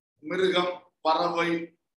மிருகம் பறவை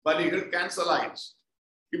பலிகள் கேன்சல் ஆயிடுச்சு.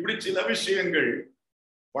 இப்படி சில விஷயங்கள்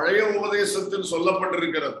பழைய உபதேசத்தில்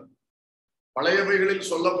சொல்லப்பட்டிருக்கிறது, பழையவைகளில்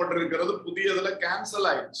சொல்லப்பட்டிருக்கிறது, புதியதுல கேன்சல்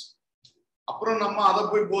ஆயிடுச்சு. அப்புறம் நம்ம அதை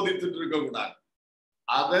போய் போதித்துட்டு இருக்க கூடாது.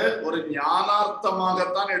 அதை ஒரு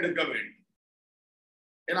ஞானார்த்தமாகத்தான் எடுக்க வேண்டும்.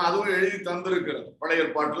 ஏன்னா அதுவும் எழுதி தந்திருக்கிறது. பழைய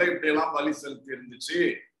ஏற்பாட்டுல இப்படி எல்லாம் பலி செலுத்தி இருந்துச்சு,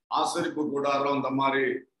 ஆசரிப்பு கூடாரம் இந்த மாதிரி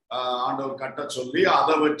ஆண்டவர் கட்ட சொல்லி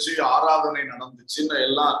அதை வச்சு ஆராதனை நடந்துச்சுன்னு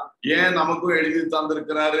எல்லாம் ஏன் நமக்கும் எழுதி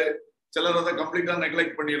தந்திருக்கிறாரு. சிலர் அதை கம்ப்ளீட்டா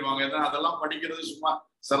நெக்லெக்ட் பண்ணிடுவாங்க, ஏன்னா அதெல்லாம் படிக்கிறது சும்மா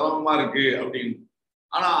சிரமமா இருக்கு அப்படின்னு.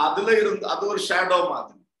 ஆனா அதுல இருந்து அது ஒரு ஷேடோ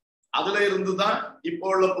மாதிரி, அதுல இருந்துதான் இப்போ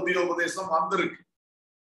உள்ள புதிய உபதேசம் வந்திருக்கு.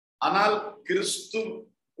 ஆனால் கிறிஸ்து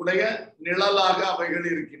உடைய நிழலாக அவைகள்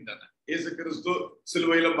இருக்கின்றன. இயேசு கிறிஸ்து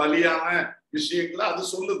சிலுவையில பலியான விஷயங்களை அது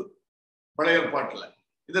சொல்லுது பழைய ஏற்பாட்டுல.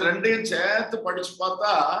 இது ரெண்டையும் சேர்த்து படிச்சு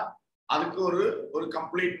பார்த்தா அதுக்கு ஒரு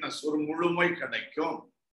கம்ப்ளீட்னஸ், ஒரு முழுமை கிடைக்கும்.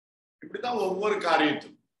 இப்படிதான் ஒவ்வொரு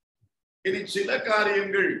காரியத்தும். இனி சில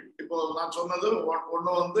காரியங்கள் இப்போ நான் சொன்னது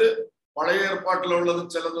ஒண்ணு பழைய ஏற்பாட்டுல உள்ளது,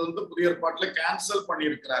 சிலது புதிய ஏற்பாட்டுல கேன்சல்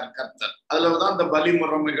பண்ணியிருக்கிறார் கர்த்தர். அதுலதான் இந்த பலி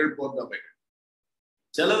முறைமைகள் போன்றவைகள்.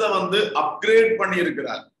 சிலதை அப்கிரேட் பண்ணி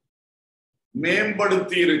இருக்கிறார்,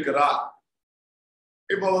 மேம்படுத்தி இருக்கிறார்.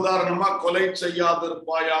 இப்ப உதாரணமா கொலை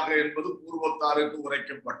செய்யாதிருப்பாயாக என்பது பூர்வத்தாருக்கு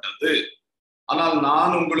உரைக்கப்பட்டது. ஆனால்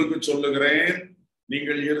நான் உங்களுக்கு சொல்லுகிறேன்,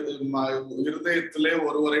 நீங்கள் இருதயத்திலே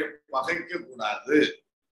ஒருவரை பகைக்க கூடாது.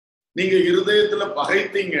 நீங்க இருதயத்துல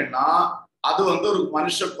பகைத்தீங்கன்னா அது ஒரு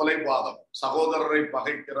மனுஷ கொலைபாதகம். சகோதரரை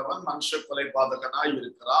பகைக்கிறவன் மனுஷ கொலைபாதகனாய்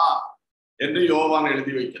இருக்கிறான் என்று யோவான்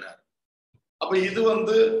எழுதி வைக்கிறார். அப்ப இது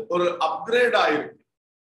ஒரு அப்கிரேட் ஆயிருக்கு.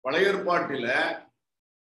 பழைய ஏற்பாட்டில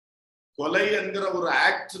கொலை என்கிற ஒரு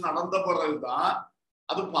ஆக்ட் நடந்த பிறகுதான்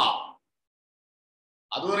அது பாவம்.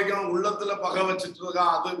 அது வரைக்கும் உள்ளத்துல பகை வச்சுட்டு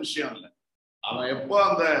இருக்கான், அது விஷயம் இல்லை. அவன் எப்போ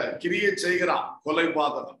அந்த கிரியை செய்கிறான், கொலை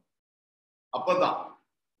பாதகம், அப்பதான்.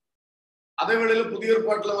 அதே வேளையில புதிய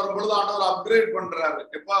ஏற்பாட்டுல வரும்பொழுது ஆண்டவர் அப்கிரேட் பண்றாரு.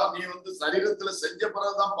 எப்பா நீ சரீரத்துல செஞ்ச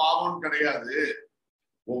பிறகுதான் பாவம் கிடையாது,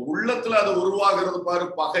 உள்ளத்துல அது உருவாகிறது பாரு,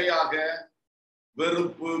 பகையாக,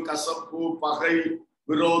 வெறுப்பு, கசப்பு, பகை,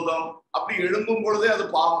 விரோதம் அப்படி எழும்பும் பொழுதே அது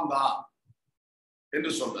பாவம் தான்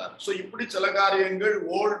என்று சொல்றாரு. சோ இப்படி சில காரியங்கள்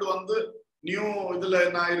ஓல்டு நியூ இதுல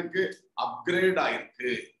என்ன ஆயிருக்கு, அப்கிரேட்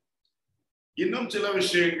ஆயிருக்கு. இன்னும் சில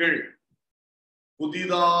விஷயங்கள்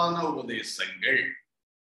புதிதான உபதேசங்கள்,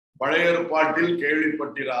 பழைய ஏற்பாட்டில்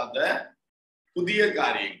கேள்விப்பட்டிராத புதிய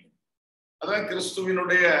காரியங்கள். அதான்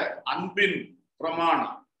கிறிஸ்துவினுடைய அன்பின்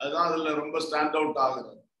பிரமாணம், அதுதான் அதுல ரொம்ப ஸ்டாண்ட் அவுட்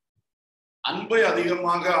ஆகுறது. அன்பை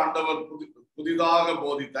அதிகமாக ஆண்டவர் புதிதாக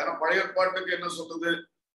போதித்தார். பழைய ஏற்பாட்டுக்கு என்ன சொல்லுது,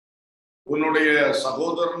 உன்னுடைய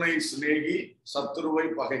சகோதரனை சிநேகி சத்துருவை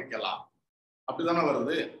பகைக்கலாம், அப்படித்தானே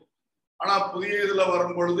வருது. ஆனா புதிய இதுல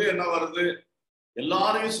வரும் பொழுது என்ன வருது,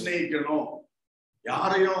 எல்லாரையும் சிநேகிக்கணும்,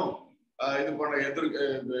 யாரையும் இது பண்ண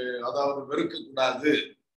அதாவது வெறுக்க கூடாது.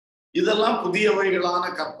 இதெல்லாம் புதியவைகளான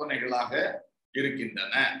கற்பனைகளாக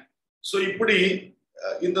இருக்கின்றன. சோ இப்படி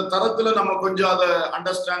இந்த தரத்துல நம்ம கொஞ்சம் அதை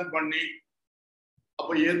அண்டர்ஸ்டாண்ட் பண்ணி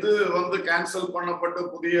அப்ப எது கேன்சல் பண்ணப்பட்டு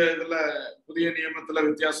புதிய நியமத்துல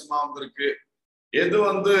வித்தியாசமா வந்திருக்கு, எது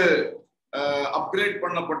அப்கிரேட்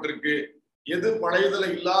பண்ணப்பட்டிருக்கு, எது பழையதுல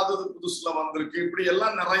இல்லாதது புதுசுல வந்திருக்கு, இப்படி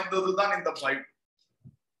எல்லாம் நிறைந்ததுதான் இந்த பைபிள்.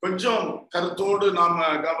 கொஞ்சம் கருத்தோடு நாம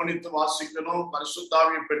கவனித்து வாசிக்கணும்.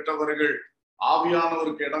 பரிசுத்தாவியை பெற்றவர்கள்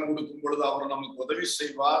ஆவியானவருக்கு இடம் கொடுக்கும் பொழுது அவர் நமக்கு உதவி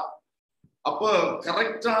செய்வார். அப்ப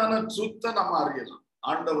கரெக்டான ட்ரூத்தை நம்ம அறியலாம்.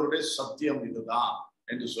 ஆண்டவருடைய சத்தியம் இதுதான்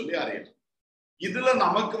என்று சொல்லி அறியலாம். இதுல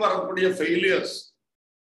நமக்கு வரக்கூடிய ஃபெயிலியர்ஸ்,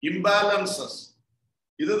 இம்பேலன்சஸ்,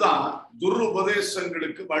 இதுதான்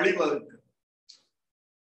துருபதேசங்களுக்கு வழிவகுக்கு.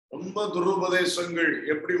 ரொம்ப துருபதேசங்கள்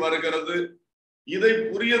எப்படி வருகிறது, இதை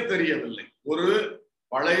புரிய தெரியவில்லை. ஒரு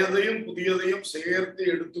பழையதையும் புதியதையும் சேர்த்து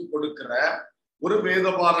எடுத்து கொடுக்கிற ஒரு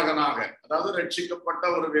வேதபாரகனாக, அதாவது ரட்சிக்கப்பட்ட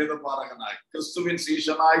ஒரு வேதபாரகனாக, கிறிஸ்துவின்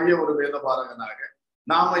சீஷனாகிய ஒரு வேதபாரகனாக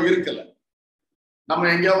நாம இருக்கல. நம்ம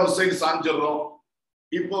எங்கேயா ஒரு சைடு சாஞ்சிடறோம்.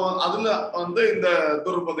 இப்போ அதுல இந்த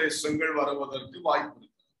துருபதேசங்கள் வருவதற்கு வாய்ப்பு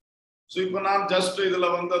இருக்கு. ஸோ இப்போ நான் ஜஸ்ட் இதுல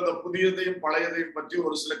அந்த புதியதையும் பழையதையும் பற்றி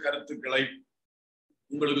ஒரு சில கருத்துக்களை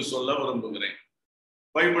உங்களுக்கு சொல்ல விரும்புகிறேன்.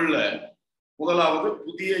 பைபிள்ல முதலாவது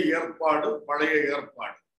புதிய ஏற்பாடு, பழைய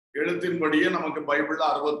ஏற்பாடு. எழுத்தின்படியே நமக்கு பைபிள்ல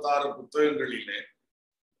 66 புத்தகங்களிலே,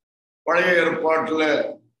 பழைய ஏற்பாட்டுல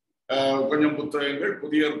கொஞ்சம் புத்தகங்கள்,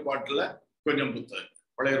 புதிய ஏற்பாட்டுல கொஞ்சம் புத்தகங்கள்.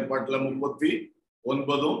 பழைய ஏற்பாட்டுல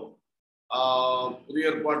 39, புதிய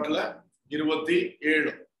ஏற்பாட்டுல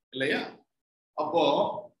 27 இல்லையா? அப்போ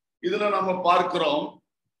இதுல நம்ம பார்க்கிறோம்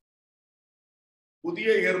புதிய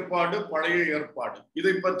ஏற்பாடு, பழைய ஏற்பாடு.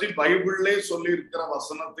 இதை பற்றி பைபிள்லே சொல்லி இருக்கிற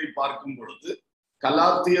வசனத்தை பார்க்கும் பொழுது,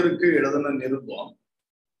 கலாத்தியருக்கு எழுதின நிருபம்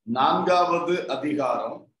 4வது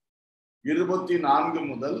அதிகாரம் 24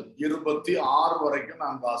 முதல் 26 வரைக்கும்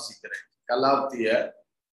நான் வாசிக்கிறேன். கலாத்தியர்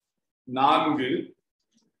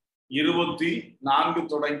 4:24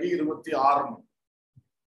 தொடங்கி 26.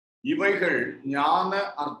 இவைகள் ஞான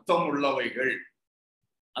அர்த்தம் உள்ளவைகள்.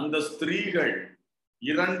 அந்த ஸ்திரீகள்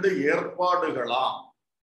 2 ஏற்பாடுகளாம்.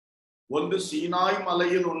 ஒன்று சீனாய்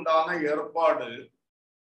மலையில் உண்டான ஏற்பாடு,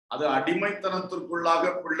 அது அடிமைத்தனத்திற்குள்ளாக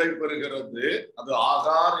பிள்ளை பெறுகிறது. அது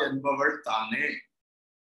ஆகார் என்பவள் தானே.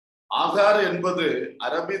 ஆகார் என்பது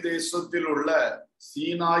அரபி தேசத்தில் உள்ள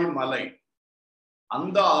சீனாய் மலை.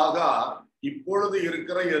 அந்த ஆகார் இப்பொழுது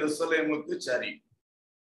இருக்கிற எருசலேமுக்கு சரி.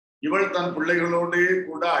 இவள் தன் பிள்ளைகளோடே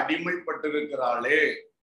கூட அடிமைப்பட்டிருக்கிறாளே.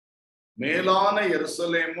 மேலான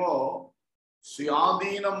எருசலேமோ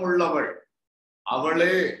சுயாதீனம் உள்ளவள்,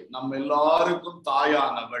 அவளே நம் எல்லாருக்கும்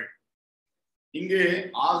தாயானவள். இங்கே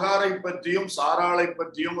ஆகாரை பற்றியும் சாராளை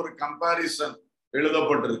பற்றியும் ஒரு கம்பாரிசன்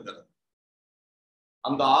எழுதப்பட்டிருக்கிறது.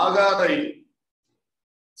 அந்த ஆகாரை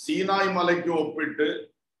சீனாய் மலைக்கு ஒப்பிட்டு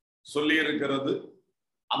சொல்லி இருக்கிறது.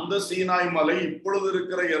 அந்த சீனாய் மலை இப்பொழுது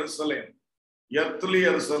இருக்கிற எருசலேம், எர்த்லி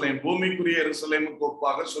எருசலேம், பூமிக்குரிய எருசலேமுக்கு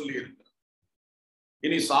ஒப்பாக சொல்லி இருக்கிறது.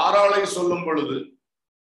 இனி சாராளை சொல்லும் பொழுது,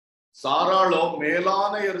 சாராளோ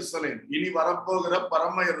மேலான எருசலேம், இனி வரப்போகிற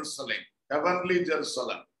பரம எருசலேம், ஹெவன்லி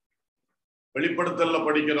ஜெருசலேம். வெளிப்படுத்தல்ல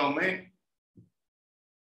படிக்கிறோமே,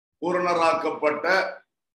 பூரணராக்கப்பட்ட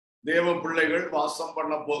தேவ பிள்ளைகள் வாசம்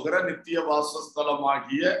பண்ண போகிற நித்திய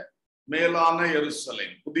வாசஸ்தலமாகிய மேலான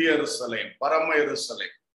எருசலேம், புதிய எருசலேம், பரம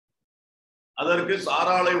எருசலேம். அதற்கு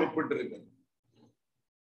சாராளை ஒப்பிட்டிருக்கிறது.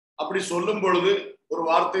 அப்படி சொல்லும் பொழுது ஒரு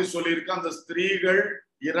வார்த்தை சொல்லியிருக்க, அந்த ஸ்திரீகள்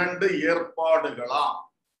 2 ஏற்பாடுகளாம்.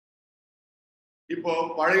 இப்போ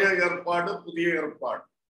பழைய ஏற்பாடு, புதிய ஏற்பாடு.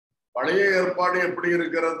 பழைய ஏற்பாடு எப்படி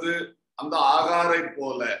இருக்கிறது? அந்த ஆகாரை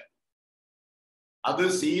போல. அது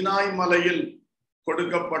சீனாய் மலையில்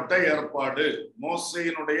கொடுக்கப்பட்ட ஏற்பாடு,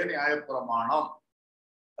 மோசேயினுடைய நியாயப்பிரமாணம்.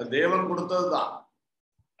 அது தேவன் கொடுத்ததுதான்.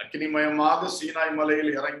 அக்னிமயமாக சீனாய்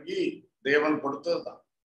மலையில் இறங்கி தேவன் கொடுத்ததுதான்.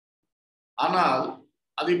 ஆனால்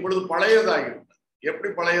அது இப்பொழுது பழையதாகிவிட்டது. எப்படி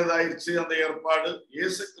பழையதாயிருச்சு அந்த ஏற்பாடு?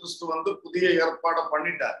 இயேசு கிறிஸ்து புதிய ஏற்பாடை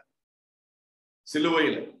பண்ணிட்டார்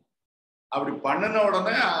சிலுவையில. அப்படி பண்ணின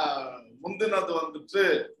உடனே முந்தினது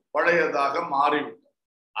பழையதாக மாறிவிட்டது.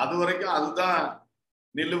 அது வரைக்கும் அதுதான்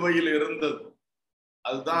நிலுவையில் இருந்தது,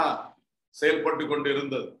 அதுதான் செயல்பட்டு கொண்டு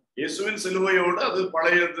இருந்தது. இயேசுவின் சிலுவையோடு அது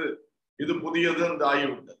பழையது, இது புதியது அந்த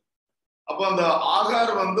ஆகிவிட்டது. அப்போ அந்த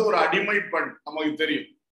ஆகார் ஒரு அடிமை பெண், நமக்கு தெரியும்,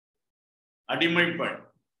 அடிமை பெண்.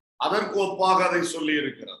 அதற்கு ஒப்பாக அதை சொல்லி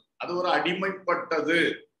இருக்கிறது. அது ஒரு அடிமைப்பட்டது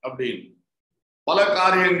அப்படின்னு. பல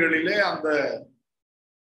காரியங்களிலே அந்த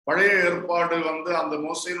பழைய ஏற்பாடு அந்த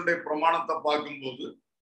மோசேயினுடைய பிரமாணத்தை பார்க்கும்போது,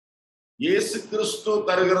 இயேசு கிறிஸ்து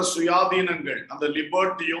தருகிற சுயாதீனங்கள், அந்த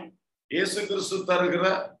லிபர்ட்டியும், இயேசு கிறிஸ்து தருகிற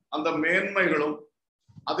அந்த மேன்மைகளும்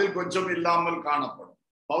அதில் கொஞ்சம் இல்லாமல் காணப்படும்.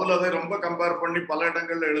 பவுல் அதை ரொம்ப கம்பேர் பண்ணி பல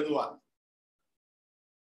இடங்கள்ல எழுதுவார்.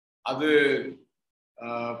 அது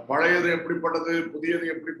பழையது எப்படிப்பட்டது, புதியது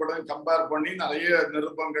எப்படிப்பட்டது கம்பேர் பண்ணி நிறைய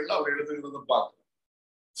நிருபங்கள்ல அவர் எழுதுகிறத பார்க்கிறோம்.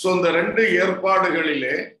 சோ இந்த ரெண்டு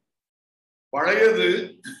ஏற்பாடுகளிலே பழையது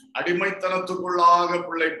அடிமைத்தனத்துக்குள்ளாக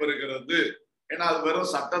பிள்ளை பெறுகிறது. ஏன்னா அது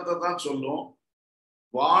வெறும் சட்டத்தை தான் சொல்லும்.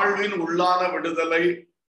 வாழ்வின் உள்ளான விடுதலை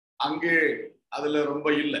அங்கே அதுல ரொம்ப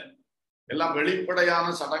இல்லை. எல்லாம் வெளிப்படையான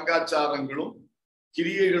சடங்காச்சாரங்களும்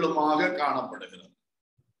கிரியைகளுமாக காணப்படுகிறது.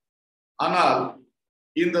 ஆனால்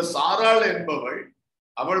இந்த சாராள் என்பவள்,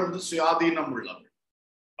 அவள் சுயாதீனம் உள்ளவள்,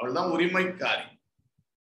 அவள் தான் உரிமைக்காரி.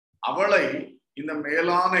 அவளை இந்த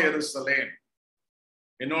மேலான எருசலேம்,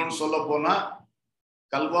 இன்னொன்னு சொல்ல போனா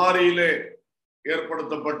கல்வாரியிலே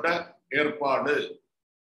ஏற்படுத்தப்பட்ட ஏற்பாடு,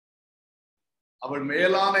 அவள்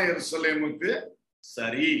மேலான எருசலேமுக்கு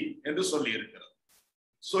சரி என்று சொல்லி இருக்கிறது.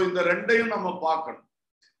 சோ இந்த ரெண்டையும் நம்ம பார்க்கணும்.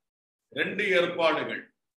 ரெண்டு ஏற்பாடுகள்,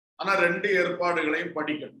 ஆனா ரெண்டு ஏற்பாடுகளையும்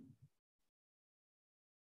படிக்கணும்.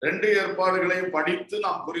 ரெண்டு ஏற்பாடுகளையும் படித்து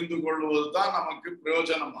நாம் புரிந்து கொள்வதுதான் நமக்கு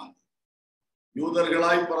பிரயோஜனமானது.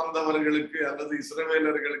 யூதர்களாய் பிறந்தவர்களுக்கு அல்லது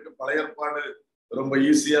இஸ்ரவேலர்களுக்கு பழைய ஏற்பாடு ரொம்ப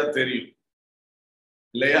ஈஸியா தெரியும்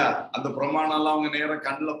இல்லையா? அந்த பிரமாணம் எல்லாம் அவங்க நேரம்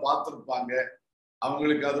கண்ணில் பார்த்திருப்பாங்க.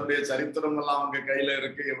 அவங்களுக்கு அதனுடைய சரித்திரம் எல்லாம் அவங்க கையில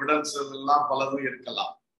இருக்கு. எவிடன்ஸ் எல்லாம் பலதும்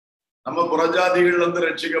இருக்கலாம். நம்ம புறஜாதிகள்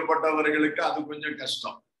ரட்சிக்கப்பட்டவர்களுக்கு அது கொஞ்சம்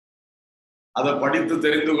கஷ்டம். அதை படித்து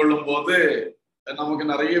தெரிந்து கொள்ளும் போது நமக்கு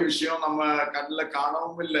நிறைய விஷயம் நம்ம கண்ணில்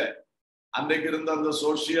காணவும் இல்லை. அன்றைக்கு இருந்த அந்த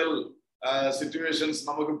சோசியல் சிச்சுவேஷன்ஸ்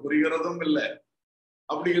நமக்கு புரிகிறதும் இல்லை.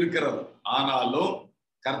 அப்படி இருக்கிறது. ஆனாலும்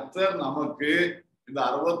கர்த்தர் நமக்கு இந்த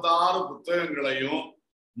 66 புத்தகங்களையும்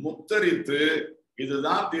முத்தரித்து,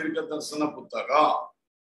 இதுதான் தீர்க்க தரிசன புத்தகம்,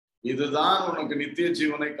 இதுதான் உனக்கு நித்திய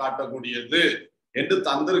ஜீவனை காட்டக்கூடியது என்று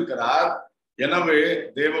தந்திருக்கிறார். எனவே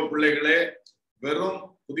தேவ பிள்ளைகளே, வெறும்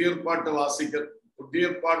புதிய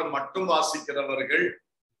ஏற்பாடு மட்டும் வாசிக்கிறவர்கள்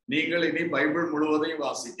நீங்கள் இனி பைபிள் முழுவதையும்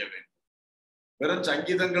வாசிக்க வேண்டும். வெறும்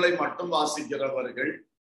சங்கீதங்களை மட்டும் வாசிக்கிறவர்கள்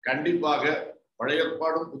கண்டிப்பாக பழைய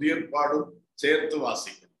ஏற்பாடும் புதிய ஏற்பாடும் சேர்த்து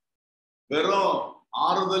வாசிக்கணும். வெறும்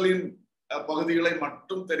ஆறுதலின் பகுதிகளை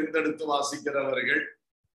மட்டும் தெரிந்தெடுத்து வாசிக்கிறவர்கள்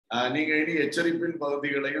நீங்க இனி எச்சரிப்பின்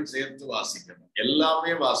பகுதிகளையும் சேர்த்து வாசிக்கணும்.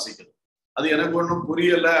 எல்லாமே வாசிக்கணும். அது எனக்கு ஒன்றும்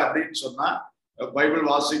புரியல அப்படின்னு சொன்னா பைபிள்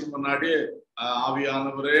வாசிக்கும் முன்னாடி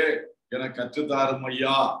ஆவியானவரே எனக்கு கற்று தாரும்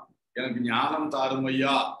ஐயா, எனக்கு ஞானம் தாரும்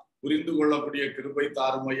ஐயா, புரிந்து கொள்ளக்கூடிய கிருபை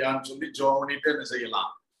தாரும் ஐயான்னு சொல்லி ஜெபம் பண்ணிட்டு என்ன செய்யலாம்,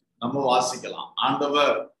 நம்ம வாசிக்கலாம்.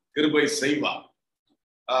 ஆண்டவர் கிருபை செய்வார்.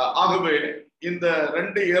 ஆகவே இந்த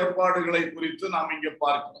ரெண்டு ஏற்பாடுகளை குறித்து நாம் இங்க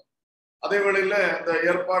பார்க்கிறோம். அதே வேளையில இந்த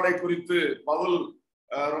ஏற்பாடை குறித்து பவுல்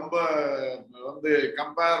ரொம்ப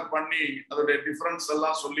கம்பேர் பண்ணி அதோடைய டிஃபரன்ஸ்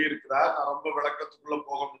எல்லாம் சொல்லி இருக்கிறார். நான் ரொம்ப விளக்கத்துக்குள்ள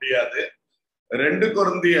போக முடியாது. 2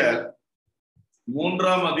 கொரிந்தியர்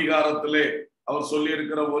 3ஆம் அதிகாரத்திலே அவர் சொல்லி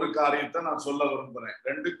இருக்கிற ஒரு காரியத்தை நான் சொல்ல விரும்புறேன்.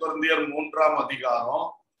 2 கொரிந்தியர் 3ஆம் அதிகாரம்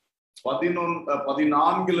 14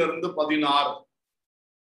 16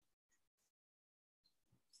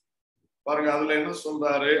 பாருங்க. அதுல என்ன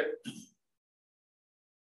சொல்றாரு?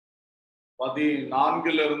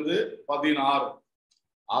 14 16,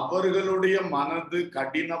 அவர்களுடைய மனது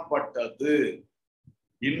கடினப்பட்டது,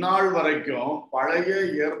 இந்நாள் வரைக்கும் பழைய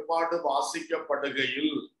ஏற்பாடு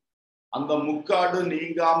வாசிக்கப்படுகையில் அந்த முக்காடு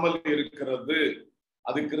நீங்காமல் இருக்கிறது,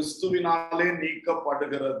 அது கிறிஸ்துவினாலே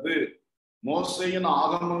நீக்கப்படுகிறது. மோசையின்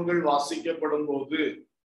ஆகமங்கள் வாசிக்கப்படும் போது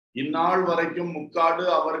இந்நாள் வரைக்கும் முக்காடு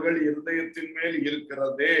அவர்கள் இருதயத்தின் மேல்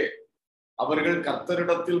இருக்கிறதே, அவர்கள்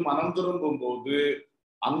கர்த்தரிடத்தில் மனம் திரும்பும் போது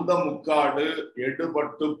அந்த முக்காடு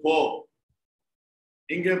எடுபட்டு போ.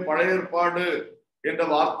 இங்கே பழைய ஏற்பாடு என்ற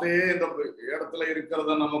வார்த்தையே இந்த இடத்துல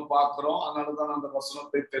இருக்கிறத நம்ம பார்க்கிறோம். அதனாலதான் அந்த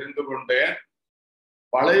வசனத்தை தெரிந்து கொண்டேன்.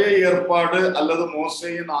 பழைய ஏற்பாடு அல்லது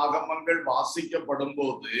மோசையின் ஆகமங்கள் வாசிக்கப்படும்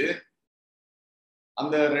போது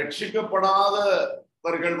அந்த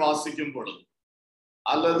ரட்சிக்கப்படாதவர்கள் வாசிக்கும் பொழுது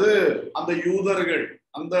அல்லது அந்த யூதர்கள்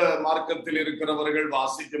அந்த மார்க்கத்தில் இருக்கிறவர்கள்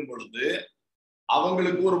வாசிக்கும் பொழுது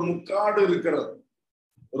அவங்களுக்கு ஒரு முக்காடு இருக்கிறது.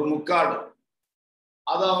 ஒரு முக்காடு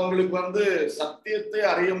அது அவங்களுக்கு சத்தியத்தை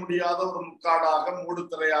அறிய முடியாத ஒரு முக்காடாக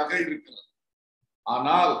மூடுத்திரையாக இருக்கிறது.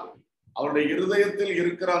 ஆனால் அவருடைய இருதயத்தில்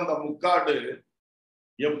இருக்கிற அந்த முக்காடு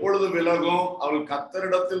எப்பொழுது விலகும்? அவள்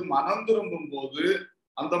கர்த்தரிடத்தில் மனம் திரும்பும் போது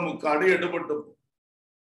அந்த முக்காடு எடுபட்டு.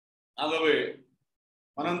 ஆகவே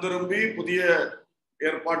மனம் திரும்பி புதிய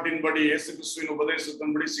ஏற்பாட்டின்படி இயேசு கிறிஸ்துவின்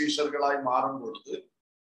உபதேசத்தின்படி சீஷர்களாய் மாறும் பொழுது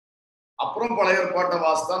அப்புறம் பழைய ஏற்பாட்டை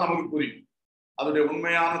வாசித்தா நமக்கு புரியும், அதனுடைய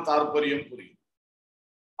உண்மையான தாற்பயம் புரியும்.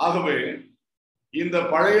 ஆகவே இந்த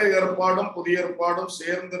பழைய ஏற்பாடும் புதிய ஏற்பாடும்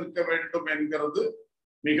சேர்ந்திருக்க வேண்டும் என்கிறது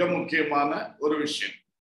மிக முக்கியமான ஒரு விஷயம்.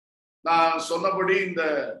 நான் சொன்னபடி இந்த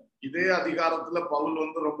இதே அதிகாரத்துல பவுல்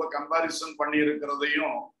ரொம்ப கம்பாரிசன் பண்ணி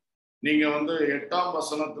இருக்கிறதையும் நீங்க 8ஆம்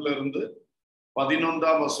வசனத்திலிருந்து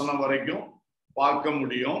 11ஆம் வசனம் வரைக்கும் பார்க்க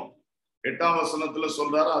முடியும். 8ஆம் வசனத்துல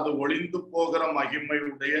சொல்றாரு, அது ஒளிந்து போகிற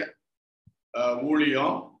மகிமையுடைய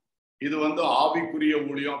ஊழியம், இது ஆவிக்குரிய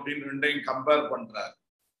ஊழியம் அப்படின்னு ரெண்டையும் கம்பேர் பண்றார்.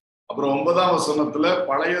 அப்புறம் 9ஆம் வசனத்துல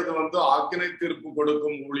பழையது ஆக்கினை தீர்ப்பு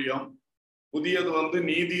கொடுக்கும் ஊழியம், புதியது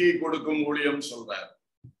நீதியை கொடுக்கும் ஊழியம் சொல்றார்.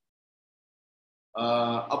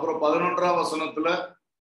 அப்புறம் 11ஆம் வசனத்துல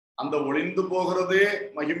அந்த ஒளிந்து போகிறதே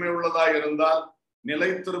மகிமை உள்ளதா இருந்தால்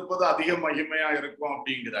நிலைத்திருப்பது அதிக மகிமையா இருக்கும்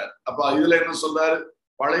அப்படிங்கிறார். அப்ப இதுல என்ன சொல்றாரு?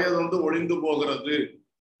 பழையது ஒளிந்து போகிறது,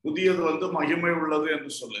 புதியது மகிமை உள்ளது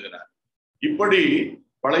என்று சொல்லுகிறார். இப்படி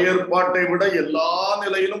பழைய ஏற்பாட்டை விட எல்லா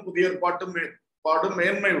நிலையிலும் புதிய ஏற்பாடு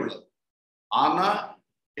மேன்மை உள்ளது. ஆனா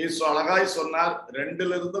இயேசு அழகாய் சொன்னார்,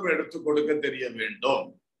 ரெண்டிலிருந்தும் எடுத்து கொடுக்க தெரிய வேண்டும்,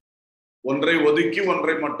 ஒன்றை ஒதுக்கி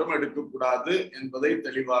ஒன்றை மட்டும் எடுக்கக்கூடாது என்பதை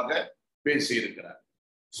தெளிவாக பேசியிருக்கிறார்.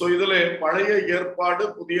 சோ இதுல பழைய ஏற்பாடு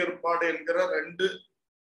புதிய ஏற்பாடு என்கிற ரெண்டு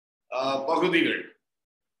பகுதிகள்.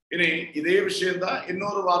 இனி இதே விஷயம்தான்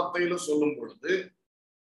இன்னொரு வார்த்தையில சொல்லும் பொழுது,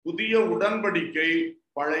 புதிய உடன்படிக்கை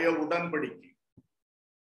பழைய உடன்படிக்கை.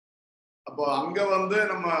 அப்போ அங்க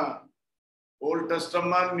நம்ம ஓல்ட்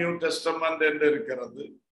டெஸ்டமெண்ட் நியூ டெஸ்டமெண்ட் என்று இருக்கிறது.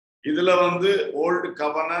 இதுல old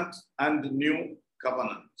covenant and new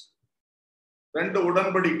covenant, ரெண்டு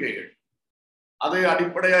உடன்படிக்கைகள். அதை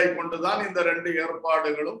அடிப்படையாய் கொண்டுதான் இந்த ரெண்டு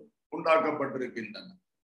ஏற்பாடுகளும் உண்டாக்கப்பட்டிருக்கின்றன.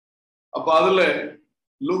 அப்ப அதுல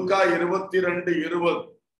லூக்கா 22:20,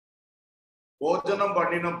 போஜனம்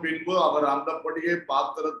பண்ணின பின்பு அவர் அந்தபடியே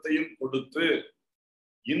பாத்திரத்தையும் கொடுத்து,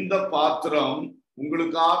 இந்த பாத்திரம்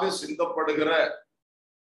உங்களுக்காக சிந்தப்படுகிற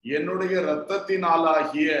என்னுடைய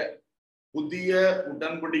இரத்தத்தினாலாகிய புதிய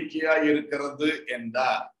உடன்படிக்கையாய் இருக்கிறது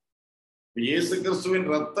என்றார். இயேசு கிறிஸ்துவின்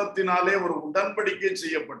இரத்தத்தினாலே ஒரு உடன்படிக்கை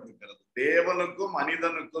செய்யப்பட்டிருக்கிறது. தேவனுக்கும்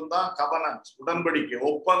மனிதனுக்கும் தான் கவனன்ட், உடன்படிக்கை,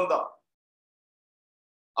 ஒப்பந்தம்.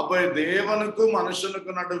 அப்ப தேவனுக்கும்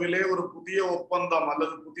மனுஷனுக்கும் நடுவிலே ஒரு புதிய ஒப்பந்தம்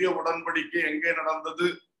அல்லது புதிய உடன்படிக்கை எங்கே நடந்தது?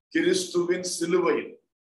 கிறிஸ்துவின் சிலுவையில்.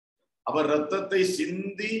 அவர் இரத்தத்தை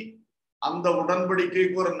சிந்தி அந்த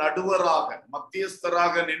உடன்படிக்கைக்கு ஒரு நடுவராக,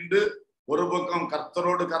 மத்தியஸ்தராக நின்று ஒரு பக்கம்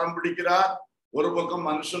கர்த்தரோடு கரம் பிடிக்கிறார், ஒரு பக்கம்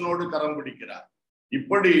மனுஷனோடு கரம் பிடிக்கிறார்.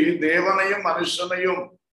 இப்படி தேவனையும் மனுஷனையும்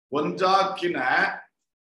ஒன்றாக்கின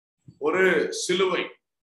ஒரு சிலுவை.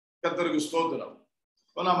 கர்த்தருக்கு ஸ்தோத்திரம்.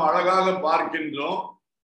 இப்ப நாம் அழகாக பார்க்கின்றோம்.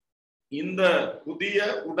 இந்த புதிய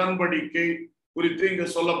உடன்படிக்கை குறித்து இங்க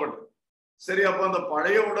சொல்லப்பட்டது. சரி, அப்ப அந்த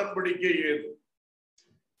பழைய உடன்படிக்கை ஏது?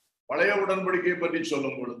 பழைய உடன்படிக்கை பற்றி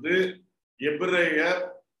சொல்லும் பொழுது எபிரேயர்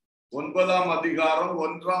 9ஆம் அதிகாரம்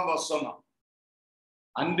 1ஆம் வசனம்,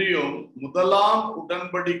 அன்றியும் முதலாம்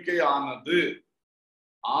உடன்படிக்கை ஆனது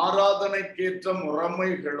ஆராதனைக்கேற்ற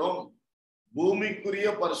முறைமைகளும் பூமிக்குரிய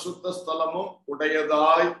பரிசுத்த ஸ்தலமும்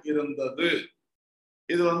உடையதாய் இருந்தது.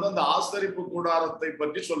 இது அந்த ஆசரிப்பு கூடாரத்தை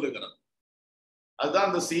பற்றி சொல்லுகிறது. அதுதான்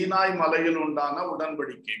அந்த சீனாய் மலையில் உண்டான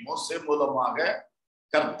உடன்படிக்கை. மோசே மூலமாக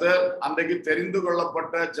கர்த்தர் அன்றைக்கு தெரிந்து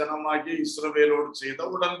கொள்ளப்பட்ட ஜனமாகிய இஸ்ரவேலோடு செய்த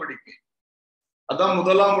உடன்படிக்கை. அதான்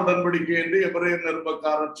முதலாம் உடன்படிக்கை என்று எபிரேயர்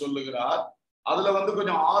நிருபக்காரர் சொல்லுகிறார். அதுல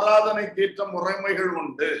கொஞ்சம் ஆராதனைக்கேற்ற முறைமைகள்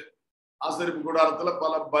உண்டு. ஆசரிப்பு கூடாரத்துல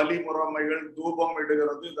பல பலி முறைமைகள், தூபம்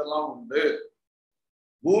இடுகிறது, இதெல்லாம் உண்டு.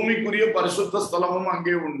 பூமிக்குரிய பரிசுத்த ஸ்தலமும்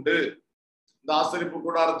அங்கே உண்டு. இந்த ஆசரிப்பு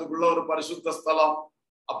கூடாரத்துக்குள்ள ஒரு பரிசுத்த ஸ்தலம்,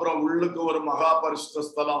 அப்புறம் உள்ளுக்கு ஒரு மகா பரிசுத்த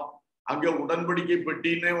ஸ்தலம், அங்க உடன்படிக்கை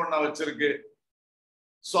பெட்டின்னே ஒண்ண வச்சிருக்கு.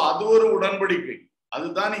 சோ அது ஒரு உடன்படிக்கை.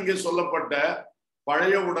 அதுதான் இங்கே சொல்லப்பட்ட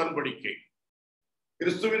பழைய உடன்படிக்கை.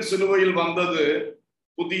 கிறிஸ்துவின் சிலுவையில் வந்தது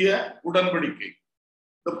புதிய உடன்படிக்கை.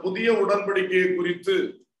 இந்த புதிய உடன்படிக்கையை குறித்து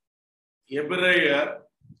எபிரேயர்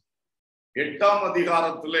 8ஆம்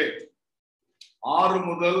அதிகாரத்திலே 6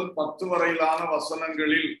 முதல் 10 வரையிலான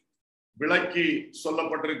வசனங்களில் விளக்கி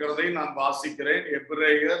சொல்லப்பட்டிருக்கிறதை நான் வாசிக்கிறேன்.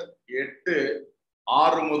 எபிரேயர்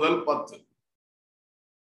 8:6 முதல் 10.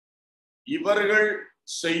 இவர்கள்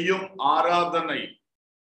செய்யும் ஆராதனை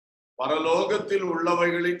பரலோகத்தில்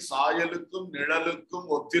உள்ளவைகளின் சாயலுக்கும் நிழலுக்கும்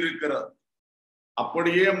ஒத்திருக்கிறது.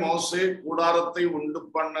 அப்படியே மோசே கூடாரத்தை உண்டு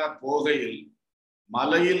பண்ண போகையில்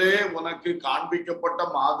மலையிலே உனக்கு காண்பிக்கப்பட்ட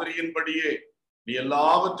மாதிரியின்படியே நீ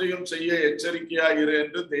எல்லாவற்றையும் செய்ய எச்சரிக்கையாயிரு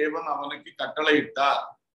என்று தேவன் அவனுக்கு கட்டளையிட்டார்.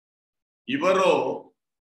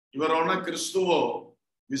 இவரோன கிறிஸ்துவோ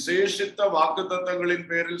விசேஷித்த வாக்குத்தத்தங்களின்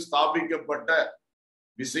பேரில் ஸ்தாபிக்கப்பட்ட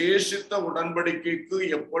விசேஷித்த உடன்படிக்கைக்கு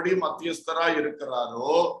எப்படி மத்தியஸ்தராய்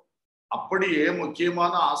இருக்கிறாரோ அப்படியே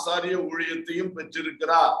முக்கியமான ஆசாரிய ஊழியத்தையும்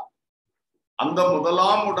பெற்றிருக்கிறார். அந்த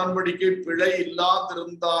முதலாம் உடன்படிக்கை பிழை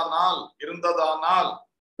இல்லாதிருந்ததானால்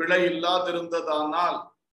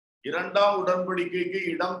இரண்டாம் உடன்படிக்கைக்கு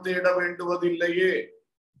இடம் தேட வேண்டுவதில்லையே.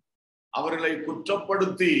 அவர்களை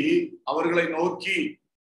குற்றப்படுத்தி அவர்களை நோக்கி,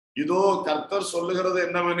 இதோ கர்த்தர் சொல்லுகிறது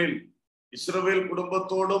என்னவெனில், இஸ்ரவேல்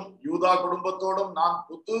குடும்பத்தோடும் யூதா குடும்பத்தோடும் நான்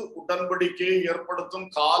புது உடன்படிக்கையை ஏற்படுத்தும்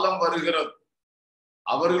காலம் வருகிறது.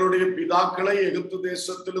 அவர்களுடைய பிதாக்களை எகிப்து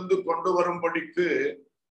தேசத்திலிருந்து கொண்டு வரும்படிக்கு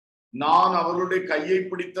நான் அவர்களுடைய கையை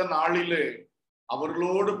பிடித்த நாளிலே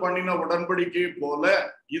அவர்களோடு பண்ணின உடன்படிக்கை போல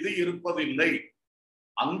இது இருப்பதில்லை.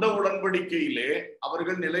 அந்த உடன்படிக்கையிலே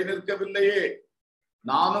அவர்கள் நிலை நிற்கவில்லையே,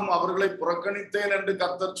 நானும் அவர்களை புறக்கணித்தேன் என்று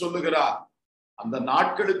கர்த்தர் சொல்லுகிறார். அந்த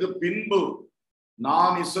நாட்களுக்கு பின்பு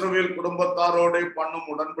நான் இஸ்ரவேல் குடும்பத்தாரோட பண்ணும்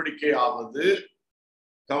உடன்படிக்கையாவது,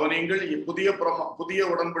 கவனிங்கள், புதிய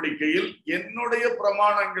உடன்படிக்கையில் என்னுடைய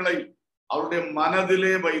பிரமாணங்களை அவருடைய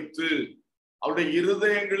மனதிலே வைத்து அவருடைய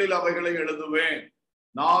இருதயங்களில் அவைகளை எழுதுவேன்.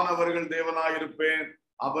 நான் அவர்கள் தேவனாயிருப்பேன்,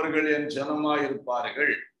 அவர்கள் என்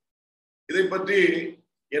ஜனமாயிருப்பார்கள். இதை பற்றி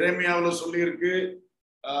எரேமியாவில் சொல்லியிருக்கு.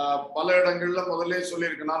 பல இடங்கள்ல முதல்ல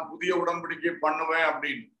சொல்லியிருக்கு, நான் புதிய உடன்படிக்கை பண்ணுவேன்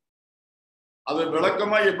அப்படின்னு. அது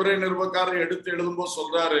விளக்கமா எபிரேய நிருபக்காரர் எடுத்து எழுதும்போது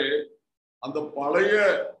சொல்றாரு, அந்த பழைய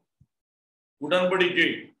உடன்படிக்கை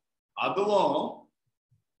அதுவும்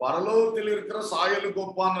பரலோகத்தில் இருக்கிற சாயலுக்கு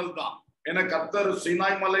ஒப்பானது தான். ஏன்னா கர்த்தர்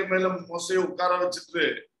சீனாய் மலை மேல மோசையை உட்கார வச்சுட்டு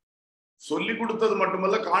சொல்லி கொடுத்தது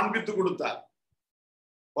மட்டுமல்ல, காண்பித்து கொடுத்தார்.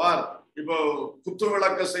 பார், இப்போ குத்து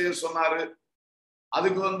விளக்க செய்ய சொன்னாரு.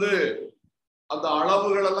 அதுக்கு அந்த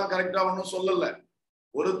அளவுகள் எல்லாம் கரெக்டா ஒன்றும் சொல்லல.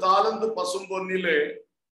 ஒரு தாளந்து பசும் பொன்னிலே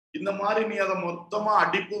இந்த மாதிரி நீ அதை மொத்தமா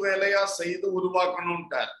அடிப்பு வேலையா செய்து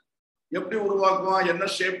உருவாக்கணும்ட்டார். எப்படி உருவாக்குவான், என்ன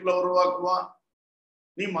ஷேப்ல உருவாக்குவான்?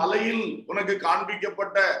 நீ மலையில் உனக்கு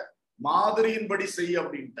காண்பிக்கப்பட்ட மாதிரியின்படி செய்ய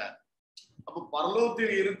அப்படின்ட்டார். அப்ப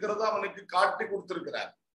பரலோகத்தில் இருக்கிறத அவனுக்கு காட்டி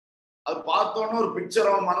கொடுத்திருக்கிறார். அது பார்த்தோன்னு ஒரு பிக்சர்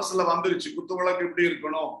அவன் மனசுல வந்துருச்சு. குத்து விளக்கு இப்படி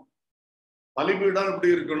இருக்கணும், பலிபீடம் இப்படி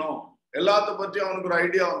இருக்கணும், எல்லாத்த பற்றி அவனுக்கு ஒரு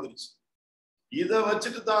ஐடியா வந்துருச்சு. இதை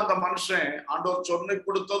வச்சுட்டு தான் அந்த மனுஷன் ஆண்டவர் சொன்ன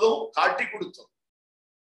கொடுத்ததும் காட்டி கொடுத்ததும்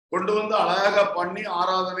கொண்டு அழகா பண்ணி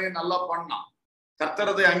ஆராதனையை நல்லா பண்ணான்.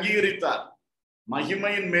 கர்த்தர் அதை அங்கீகரித்தார்.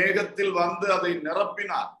 மகிமையின் மேகத்தில் அதை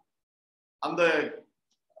நிரப்பினார். அந்த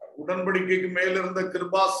உடன்படிக்கைக்கு மேல் இருந்த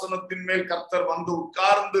கிருபாசனத்தின் மேல் கர்த்தர்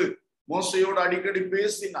உட்கார்ந்து மோசையோடு அடிக்கடி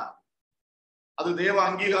பேசினார். அது தேவ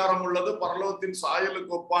அங்கீகாரம் உள்ளது, பரலோகத்தின்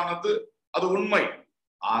சாயலுக்கு ஒப்பானது, அது உண்மை.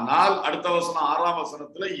 ஆனால் அடுத்த வசனம் 6ஆம்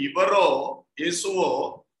வசனத்துல, இவரோ இயேசுவோ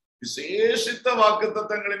விசேஷித்த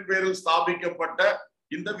வாக்குத்தத்தங்களின் பேரில் ஸ்தாபிக்கப்பட்ட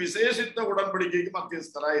இந்த விசேஷித்த உடன்படிக்கைக்கு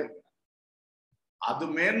மத்தியஸ்தராய் இருக்கிறார். அது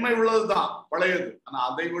மேன்மை உள்ளதுதான் பழையது, ஆனா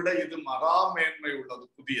அதை விட இது மகா மேன்மை உள்ளது,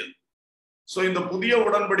 புதியது. சோ இந்த புதிய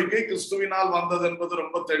உடன்படிக்கை கிறிஸ்துவினால் வந்தது என்பது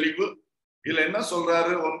ரொம்ப தெளிவு. இதுல என்ன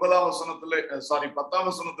சொல்றாரு, 9ஆம் வசனத்துல 10ஆம்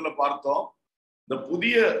வசனத்துல பார்த்தோம். இந்த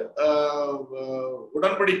புதிய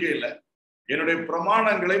உடன்படிக்கையில என்னுடைய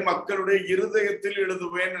பிரமாணங்களை மக்களுடைய இருதயத்தில்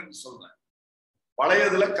எழுதுவேன் என்று சொல்றேன்.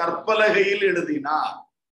 பழையதுல கற்பலகையில் எழுதினார்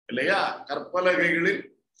இல்லையா, கற்பலகைகளில்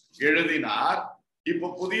எழுதினார். இப்ப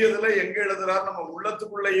புதியதுல எங்க எழுதுறார், நம்ம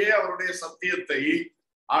உள்ளத்துக்குள்ளேயே அவருடைய சத்தியத்தை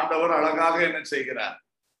ஆண்டவர் அழகாக என்ன செய்கிறார்,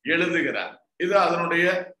 எழுதுகிறார். இது அதனுடைய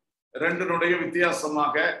ரெண்டினுடைய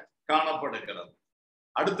வித்தியாசமாக காணப்படுகிறது.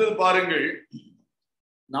 அடுத்தது பாருங்கள்,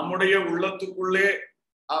 நம்முடைய உள்ளத்துக்குள்ளே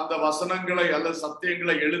அந்த வசனங்களை அல்லது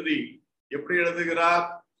சத்தியங்களை எழுதி எப்படி எழுதுகிறார்,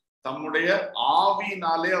 தம்முடைய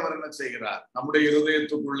ஆவியினாலே அவர் என்ன செய்கிறார், நம்முடைய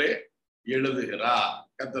இருதயத்துக்குள்ளே எழுதுகிறார்.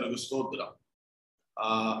 கர்த்தருக்கு ஸ்தோத்திரம்.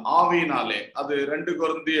 ஆவியினாலே, அது 2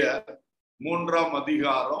 கொரிந்தியர் 3ஆம்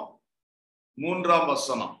அதிகாரம் 3ஆம்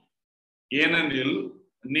வசனம். ஏனெனில்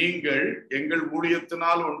நீங்கள் எங்கள்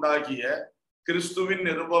ஊழியத்தினால் உண்டாகிய கிறிஸ்துவின்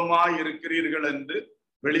நிருபமாய் இருக்கிறீர்கள் என்று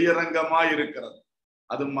வெளியரங்கமாய் இருக்கிறது.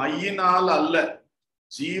 அது மையினால் அல்ல,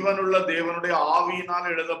 ஜீவனுள்ள தேவனுடைய ஆவியினால்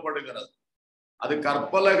எழுதப்படுகிறது. அது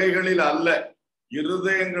கற்பலகைகளில் அல்ல,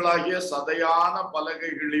 இருதயங்களாகிய சதையான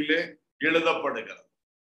பலகைகளிலே எழுதப்படுகிறது.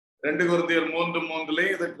 2 கொரிந்தியர் 3:3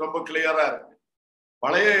 இதுக்கு ரொம்ப கிளியரா இருக்கு.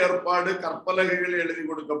 பழைய ஏற்பாடு கற்பலகைகள் எழுதி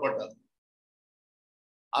கொடுக்கப்பட்டது.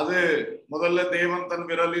 அது முதல்ல தேவன் தன்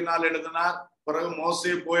விரலினால் எழுதினார், பிறகு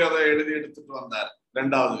மோசே போய் அதை எழுதி எடுத்துட்டு வந்தார்,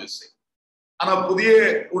 2வது விஷயம். ஆனா புதிய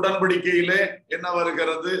உடன்படிக்கையிலே என்ன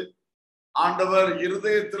வருகிறது, ஆண்டவர்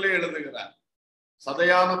இருதயத்திலே எழுதுகிறார்,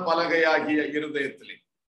 சதையான பலகையாகிய இருதயத்திலே,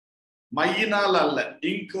 மையினால் அல்ல,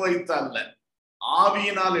 இங்கு வைத்து அல்ல,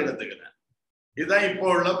 ஆவியினால் எழுதுகிறார். இதுதான் இப்போ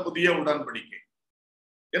உள்ள புதிய உடன்படிக்கை.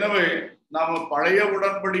 எனவே நாம பழைய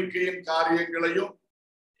உடன்படிக்கையின் காரியங்களையும்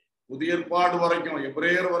புதிய ஏற்பாடு வரைக்கும்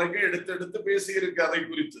எபிரேயர் வரைக்கும் எடுத்து பேசி இருக்கு அதை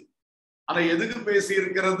குறித்து. ஆனா எதுக்கு பேசி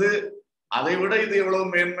இருக்கிறது, அதை விட இது எவ்வளவு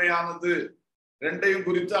மேன்மையானது, ரெண்டையும்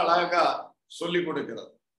குறித்து அழகா சொல்லி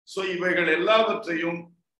கொடுக்கிறது. சோ இவைகள் எல்லாவற்றையும்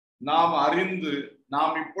நாம் அறிந்து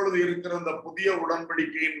நாம் இப்பொழுது இருக்கிற இந்த புதிய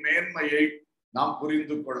உடன்படிக்கையின் மேன்மையை நாம்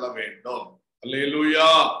புரிந்து கொள்ள வேண்டும். அல்லேலூயா.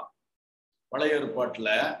 பழைய ஏற்பாட்டுல,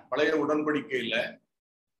 பழைய உடன்படிக்கையில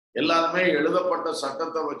எல்லாருமே எழுதப்பட்ட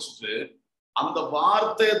சட்டத்தை வச்சுட்டு அந்த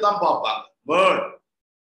வார்த்தையை தான் பார்ப்பாங்க, வேர்ட்.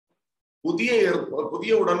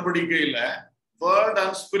 புதிய உடன்படிக்கையில வேர்ட்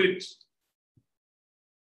அண்ட் ஸ்பிரிட்,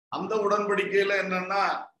 அந்த உடன்படிக்கையில என்னன்னா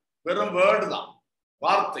வெறும் வேர்டு தான்,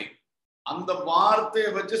 வார்த்தை. அந்த வார்த்தையை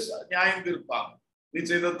வச்சு நியாயம் தீர்ப்பாங்க. நீ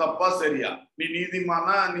செய்த தப்பா சரியா, நீ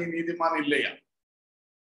நீதிமானா நீ நீதிமான் இல்லையா.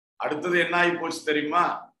 அடுத்தது என்ன ஆகி போச்சு தெரியுமா?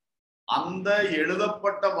 அந்த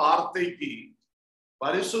எழுதப்பட்ட வார்த்தைக்கு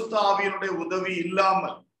பரிசுத்த ஆவியினுடைய உதவி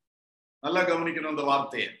இல்லாமல், நல்லா கவனிக்கணும் அந்த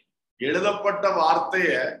வார்த்தையை, எழுதப்பட்ட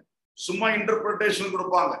வார்த்தைய சும்மா இன்டர்பிரிட்டேஷன்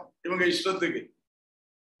கொடுப்பாங்க இவங்க இஷ்டத்துக்கு.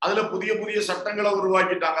 அதுல புதிய புதிய சட்டங்களை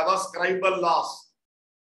உருவாக்கிட்டாங்க. அதான் ஸ்கிரைபல் லாஸ்.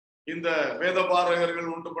 இந்த வேதபாரகர்கள்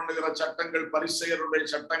உண்டு பண்ணுகிற சட்டங்கள், பரிசேயருடைய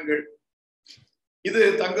சட்டங்கள், இது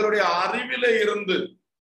தங்களுடைய அறிவில இருந்து,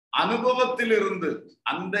 அனுபவத்தில் இருந்து,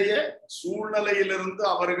 அன்றைய சூழ்நிலையிலிருந்து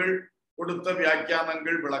அவர்கள் கொடுத்த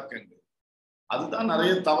வியாக்கியானங்கள், விளக்கங்கள். அதுதான்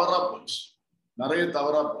நிறைய தவறா போச்சு, நிறைய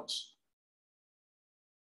தவறா போச்சு.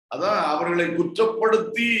 அதான் அவர்களை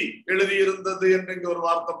குற்றப்படுத்தி எழுதியிருந்தது என்று இங்க ஒரு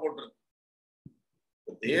வார்த்தை போட்டிருக்கு.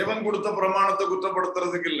 தேவன் கொடுத்த பிரமாணத்தை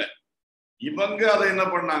குற்றப்படுத்துறதுக்கு இல்ல, இவங்க அதை என்ன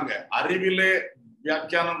பண்ணாங்க, அறிவிலே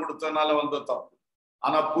வியாக்கியானம் கொடுத்ததுனால வந்த தப்பு.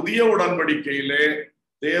 ஆனா புதிய உடன்படிக்கையிலே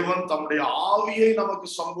தேவன் தம்முடைய ஆவியை நமக்கு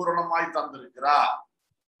சம்பூரணமாய் தந்திருக்கிறார்.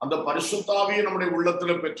 அந்த பரிசுத்த ஆவியை நம்முடைய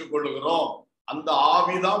உள்ளத்துல பெற்றுக் கொள்ளுகிறோம். அந்த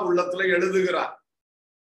ஆவிதான் உள்ளத்துல எழுதுகிறார்.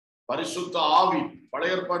 பரிசுத்த ஆவி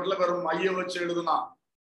பழைய ஏற்பாட்டுல வெறும் மைய வச்சு எழுதுனா,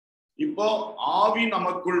 இப்போ ஆவி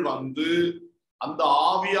நமக்குள் வந்து அந்த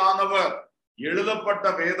ஆவியானவர் எழுதப்பட்ட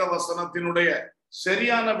வேத வசனத்தினுடைய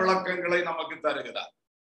சரியான விளக்கங்களை நமக்கு தருகிறார்.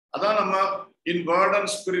 அதான் நம்ம இன் வேர்ட்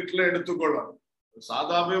அண்ட் ஸ்பிரிட்ல எடுத்துக்கொள்ளணும்.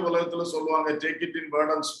 சாதாவே உலகத்துல சொல்லுவாங்க, take it in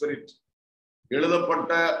word and spirit.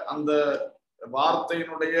 எழுதப்பட்ட அந்த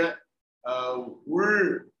வார்த்தையினுடைய உள்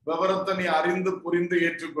விவரத்தை நீ அறிந்து புரிந்து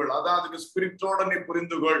ஏற்றுக்கொள். அதான் அதுக்கு ஸ்பிரிட்டோட நீ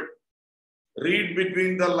புரிந்து கொள். ரீட்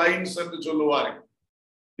பிட்வீன் த லைன்ஸ் என்று சொல்லுவாரு.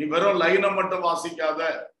 நீ வெறும் லைனை மட்டும் வாசிக்காத,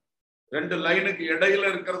 2 லைனுக்கு இடையில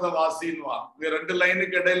இருக்கிறத வாசின்வா. இங்க 2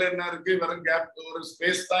 லைனுக்கு இடையில என்ன இருக்கு, வெறும் கேப், ஒரு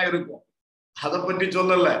ஸ்பேஸ் தான் இருக்கும். அதை பற்றி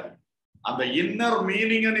சொல்லல, அந்த இன்னர்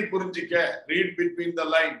மீனிங்கை நீ புரிஞ்சிக்க. Read between the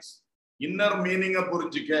lines, inner மீனிங்கை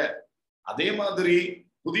புரிஞ்சிக்க. அதே மாதிரி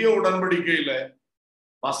புதிய உடன்படிக்கையில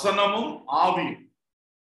வசனமும் ஆவியும்,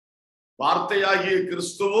 வார்த்தையாகிய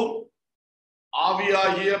கிறிஸ்துவும்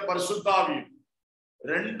ஆவியாகிய பரிசுத்தாவியும்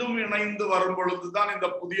ரெண்டும் இணைந்து வரும் பொழுதுதான் இந்த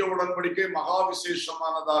புதிய உடன்படிக்கை மகா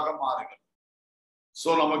விசேஷமானதாக மாறுகிறது. சோ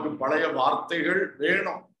நமக்கு பழைய வார்த்தைகள்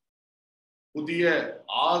வேணும், புதிய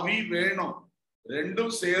ஆவி வேணும்.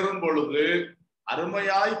 ரெண்டும் சேரும் பொழுது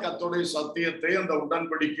அருமையாய் கர்த்தருடைய சத்தியத்தை, அந்த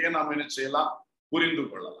உடன்படிக்கையை நாம் என்ன செய்யலாம், புரிந்து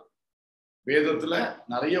கொள்ளலாம். வேதத்துல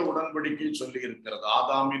நிறைய உடன்படிக்கை சொல்லி இருக்கிறது.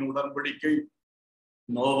 ஆதாமின் உடன்படிக்கை,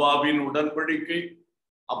 நோவாவின் உடன்படிக்கை,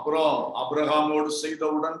 அப்புறம் அபிரகாமோடு செய்த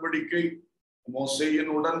உடன்படிக்கை,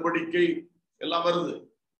 மோசேயின் உடன்படிக்கை எல்லாம் வருது.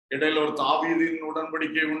 இடையில ஒரு தாவீதின்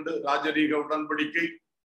உடன்படிக்கை உண்டு, ராஜரீக உடன்படிக்கை.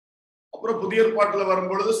 அப்புறம் புதிய ஏற்பாட்டுல வரும்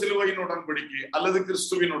பொழுது சிலுவையின் உடன்படிக்கை அல்லது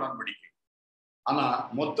கிறிஸ்துவின் உடன்படிக்கை. ஆனா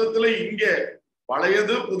மொத்தத்துல இங்க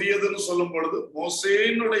பழையது புதியதுன்னு சொல்லும் பொழுது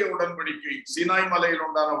மோசேயினுடைய உடன்படிக்கை, சீனாய் மலையில்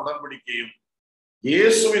உண்டான உடன்படிக்கையும்,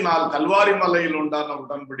 இயேசுவினால் கல்வாரி மலையில் உண்டான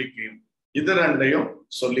உடன்படிக்கையும், இது ரெண்டையும்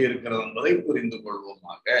சொல்லி இருக்கிறது என்பதை புரிந்து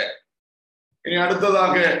கொள்வோமாக. இனி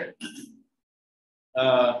அடுத்ததாக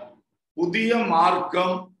புதிய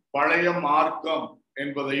மார்க்கம், பழைய மார்க்கம்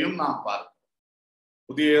என்பதையும் நாம் பார்க்கிறோம்.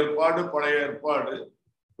 புதிய ஏற்பாடு, பழைய ஏற்பாடு,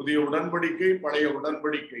 புதிய உடன்படிக்கை, பழைய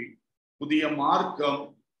உடன்படிக்கை, புதிய மார்க்கம்,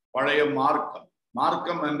 பழைய மார்க்கம்.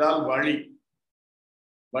 மார்க்கம் என்றால் வழி,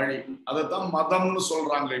 வழி. அதைத்தான் மதம்னு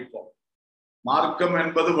சொல்றாங்க இப்போ. மார்க்கம்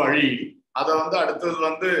என்பது வழி. அதை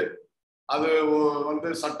அடுத்தது அது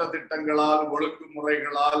சட்ட திட்டங்களால்,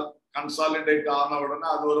 ஒழுங்குமுறைகளால் கன்சாலிடேட் ஆன உடனே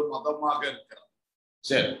அது ஒரு மதமாக இருக்கிறது.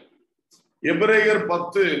 சரி, எபிரேயர்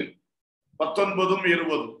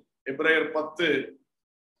 10:19-20. எபிரேயர்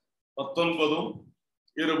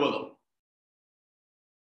 10:19-20.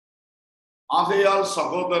 ஆகையால்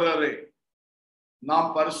சகோதரரே, நாம்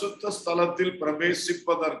பரிசுத்த ஸ்தலத்தில்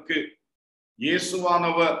பிரவேசிப்பதற்கு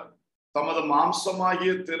இயேசுவானவர் தமது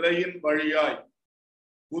மாம்சமாகிய திரையின் வழியாய்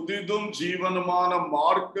புதிதும் ஜீவனுமான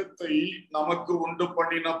மார்க்கத்தை நமக்கு உண்டு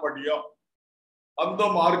பண்ணினபடியா, அந்த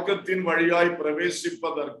மார்க்கத்தின் வழியாய்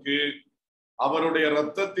பிரவேசிப்பதற்கு அவருடைய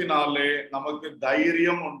இரத்தத்தினாலே நமக்கு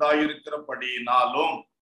தைரியம் உண்டாயிருக்கிறபடியினாலும்,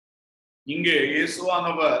 இங்கே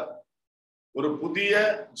இயேசுவானவர் ஒரு புதிய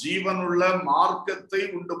ஜீவனுள்ள மார்க்கத்தை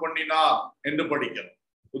உண்டு பண்ணினார் என்று படிக்கிறோம்.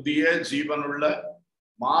 புதிய ஜீவனுள்ள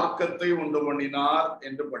மார்க்கத்தை உண்டு பண்ணினார்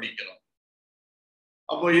என்று படிக்கிறோம்.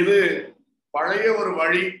 அப்போ இது பழைய ஒரு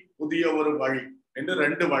வழி, புதிய ஒரு வழி என்று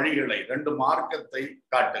 2 வழிகளை, 2 மார்க்கத்தை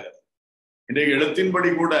காட்டுகிறது. இன்றைய எழுத்தின்படி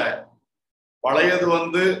கூட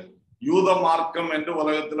பழையது யூத மார்க்கம் என்று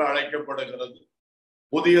உலகத்துல அழைக்கப்படுகிறது,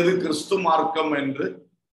 புதியது கிறிஸ்து மார்க்கம் என்று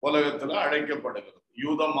உலகத்துல அழைக்கப்படுகிறது.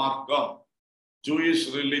 யூத மார்க்கம் ஜூயிஷ்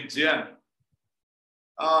ரிலிஜியன்,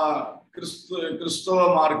 கிறிஸ்தவ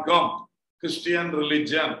மார்க்கம், கிறிஸ்டியன்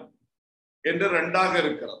ரிலிஜியன் என்று ரெண்டாக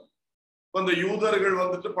இருக்கிறது. இந்த யூதர்கள்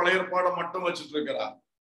வந்துட்டு பழைய ஏற்பாடை மட்டும் வச்சுட்டு இருக்கிறார்.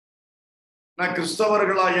 நான்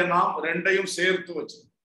கிறிஸ்தவர்களாகிய நாம் ரெண்டையும் சேர்த்து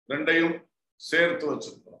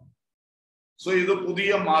வச்சிருக்கிறோம். சோ இது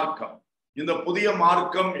புதிய மார்க்கம். இந்த புதிய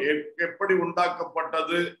மார்க்கம் எப்படி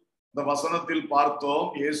உண்டாக்கப்பட்டது? இந்த வசனத்தில் பார்த்தோம்.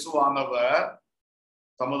 இயேசுவானவர்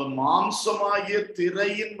தமது மாம்சமாகிய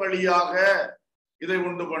திரையின் வழியாக இதை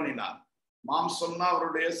உண்டு பண்ணினார். மாம்சம்னா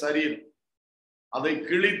அவருடைய சரீரம். அதை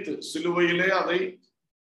கிழித்து சிலுவையிலே அதை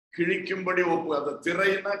கிழிக்கும்படி அந்த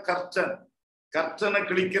திரையின கர்ச்சனை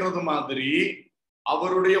கிழிக்கிறது மாதிரி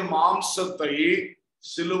அவருடைய மாம்சத்தை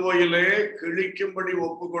சிலுவையிலே கிழிக்கும்படி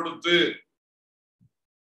ஒப்பு கொடுத்து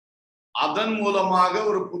அதன் மூலமாக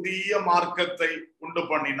ஒரு புதிய மார்க்கத்தை உண்டு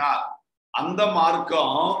பண்ணினார். அந்த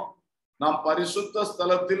மார்க்கம் நாம் பரிசுத்த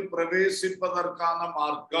ஸ்தலத்தில் பிரவேசிப்பதற்கான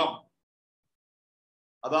மார்க்கம்.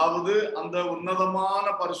 அதாவது அந்த உன்னதமான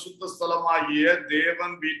பரிசுத்த ஸ்தலமாகிய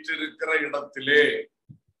தேவன் வீற்றிருக்கிற இடத்திலே,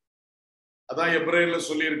 அதான் எபிரேயர்ல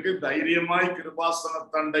சொல்லியிருக்கு, தைரியமாய் கிருபாசன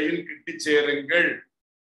தண்டையில் கிட்டி சேருங்கள்.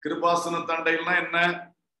 கிருபாசன தண்டையில்னா என்ன?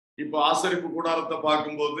 இப்ப ஆசரிப்பு கூடாரத்தை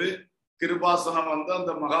பார்க்கும்போது கிருபாசனம்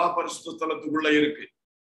அந்த மகா பரிசுத்த ஸ்தலத்துக்குள்ள இருக்கு.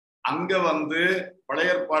 அங்க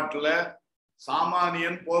பழைய ஏற்பாட்டுல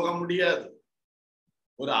சாமானியன் போக முடியாது.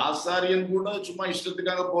 ஒரு ஆசாரியன் கூட சும்மா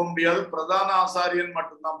இஷ்டத்துக்காக போக முடியாது. பிரதான ஆசாரியன்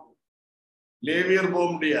மட்டும்தான் போகும். லேவியர் போக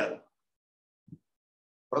முடியாது.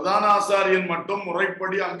 பிரதான ஆசாரியன் மட்டும்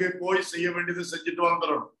முறைப்படி அங்கே போய் செய்ய வேண்டியது செஞ்சுட்டு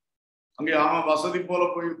வந்துடணும். அங்கே அவன் வசதி போல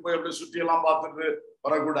போய் அப்படி சுற்றி எல்லாம் பார்த்துட்டு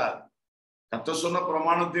வரக்கூடாது. கத்த சொன்ன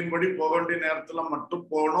பிரமாணத்தின்படி போக வேண்டிய நேரத்துல மட்டும்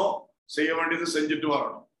போகணும், செய்ய வேண்டியது செஞ்சுட்டு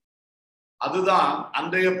வரணும். அதுதான்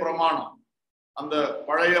அன்றைய பிரமாணம். அந்த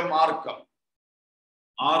பழைய மார்க்கம்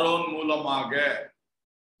ஆரோன் மூலமாக,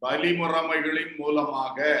 பலிமுறைமைகளின்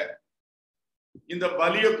மூலமாக இந்த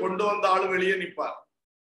பலியை கொண்டு வந்த ஆளு வெளியே நிற்பார்.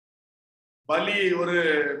 பலி ஒரு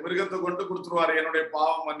மிருகத்தை கொண்டு கொடுத்துருவாரு, என்னுடைய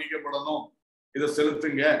பாவம் மன்னிக்கப்படணும், இதை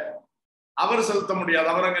செலுத்துங்க. அவர் செலுத்த முடியாது,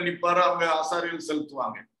 அவர் அங்க நிற்பாரு, அவங்க ஆசாரியர்கள்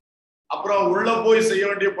செலுத்துவாங்க. அப்புறம் உள்ள போய் செய்ய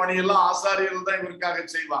வேண்டிய பணியெல்லாம் ஆசாரியர்கள் தான் இவருக்காக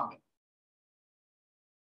செய்வாங்க.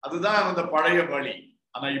 அதுதான் அந்த பழைய பலி.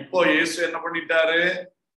 ஆனா இப்போ இயேசு என்ன பண்ணிட்டாரு?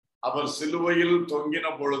 அவர் சிலுவையில் தொங்கின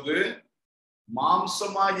பொழுது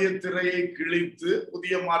மாம்சமாகிய திரையை கிழித்து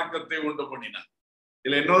புதிய மார்க்கத்தை உண்டு பண்ணினார்.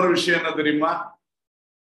 இதுல இன்னொரு விஷயம் என்ன தெரியுமா?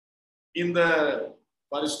 இந்த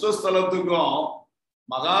பரிசுத்த ஸ்தலத்துக்கும்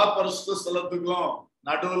மகா பரிசுத்த ஸ்தலத்துக்கும்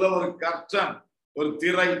நடுவுல ஒரு கர்டன், ஒரு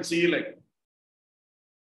திரைச்சீலை.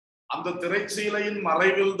 அந்த திரைச்சீலையின்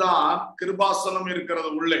மறைவில் தான் கிருபாசனம்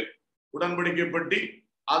இருக்கிறது. உள்ளே உடன்படிக்கை பெட்டி,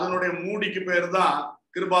 அதனுடைய மூடிக்கு பேர் தான்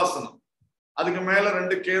கிருபாசனம். அதுக்கு மேல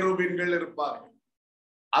 2 கேருபீன்கள் இருப்பார்கள்.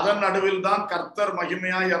 அதன் நடுவில் தான் கர்த்தர்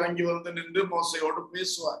மகிமையாய் இறங்கி நின்று மோசையோடு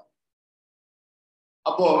பேசுவார்.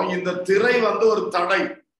 அப்போ இந்த திரை ஒரு தடை,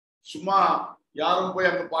 சும்மா யாரும் போய்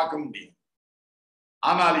அங்க பார்க்க முடியும்.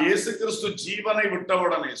 ஆனால் இயேசு கிறிஸ்து ஜீவனை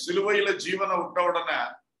விட்டவுடனே, சிலுவையில ஜீவனை விட்டவுடனே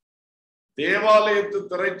தேவாலயத்து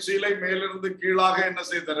திரைச்சீலை மேலிருந்து கீழாக என்ன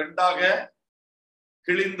செய்த 2ஆக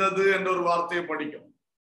கிழிந்தது என்ற ஒரு வார்த்தையை படிக்கும்.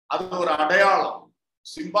 அது ஒரு அடையாளம்,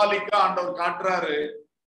 சிம்பாலிக்கா ஆண்டவர் காட்டுறாரு.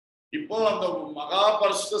 இப்போ அந்த மகா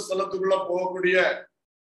பரிசுத்த ஸ்தலத்துக்குள்ள போகக்கூடிய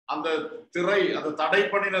அந்த திரை, அந்த தடை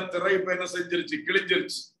பண்ணின திரை இப்ப என்ன செஞ்சிருச்சு?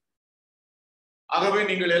 கிழிஞ்சிருச்சு. ஆகவே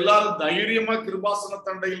நீங்கள் எல்லாரும் தைரியமா கிருபாசன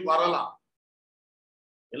தண்டையில் வரலாம்.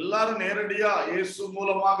 எல்லாரும் நேரடியா இயேசு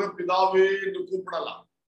மூலமாக பிதாவே என்று கூப்பிடலாம்.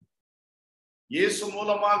 இயேசு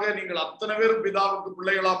மூலமாக நீங்கள் அத்தனை பேரும் பிதாவுக்கு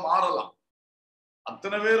பிள்ளைகளா மாறலாம்.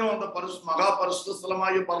 அத்தனை பேரும் அந்த மகா பரிசுத்த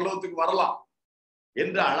ஸ்தலமாகிய பரலோகத்துக்கு வரலாம்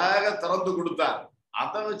என்று அழகாக திறந்து கொடுத்தார்.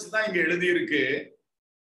 அதை வச்சுதான் இங்க எழுதியிருக்கு.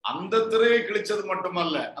 அந்த திரையை கிழிச்சது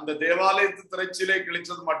மட்டுமல்ல, அந்த தேவாலயத்து திரைச்சீலை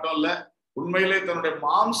கிழிச்சது மட்டும் அல்ல, உண்மையிலே தன்னுடைய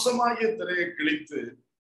மாம்சமாகிய திரையை கிழித்து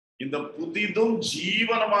இந்த புதிதும்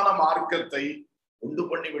ஜீவனமான மார்க்கத்தை உண்டு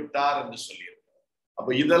பண்ணி விட்டார் என்று சொல்லியிருக்கிறார். அப்ப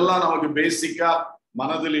இதெல்லாம் நமக்கு பேசிக்கா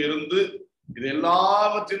மனதில் இருந்து இது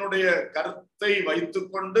எல்லாவற்றினுடைய கருத்தை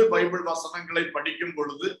வைத்துக்கொண்டு பைபிள் வசனங்களை படிக்கும்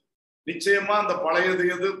பொழுது நிச்சயமா அந்த பழையது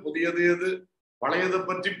எது, புதியது எது, பழையதை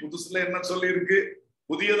பற்றி புதுசுல என்ன சொல்லி இருக்கு,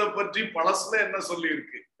 புதியதை பற்றி பழசுல என்ன சொல்லி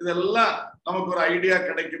இருக்கு, இதெல்லாம் நமக்கு ஒரு ஐடியா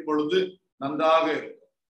கிடைக்கும் பொழுது நன்றாக இருக்கும்.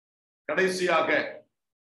 கடைசியாக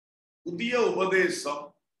புதிய உபதேசம்,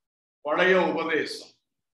 பழைய உபதேசம்,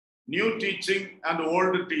 new teaching and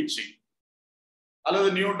old teaching, அல்லது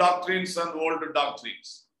new doctrines and old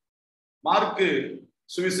doctrines. Mark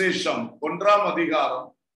சுவிசேஷம் 1ஆம் அதிகாரம்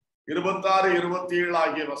 26, 27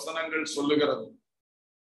 ஆகிய வசனங்கள் சொல்லுகிறது.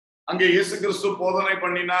 அங்கே இயேசு கிறிஸ்து போதனை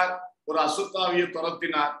பண்ணினார், ஒரு அசுத்தாவியை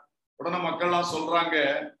துரத்தினார். உடனே மக்கள்லாம் சொல்றாங்க,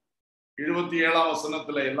 77ஆம்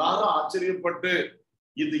வசனத்துல எல்லாரும் ஆச்சரியப்பட்டு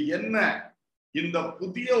இது என்ன, இந்த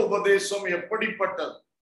புதிய உபதேசம் எப்படிப்பட்டது,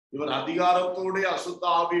 இவர் அதிகாரத்தோட அசுத்த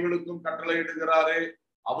ஆவிகளுக்கும் கட்டளையிடுகிறாரே,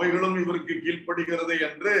 அவைகளும் இவருக்கு கீழ்ப்படுகிறது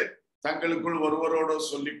என்று தங்களுக்குள் ஒருவரோட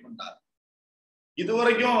சொல்லி கொண்டார்.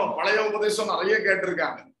 இதுவரைக்கும் பழைய உபதேசம் நிறைய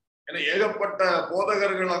கேட்டிருக்காங்க. ஏன்னா ஏகப்பட்ட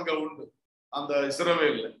போதகர்கள் அங்க உண்டு அந்த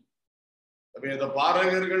இஸ்ரவேல்ல. வேத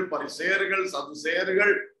பாரகர்கள், பரிசேயர்கள்,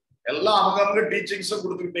 சதுசேயர்கள் எல்லாம் அவங்க டீச்சிங்ஸ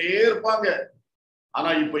கொடுத்துக்கிட்டே இருப்பாங்க. ஆனா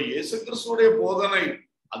இப்ப இயேசு கிறிஸ்துடைய போதனை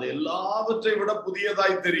அது எல்லாவற்றை விட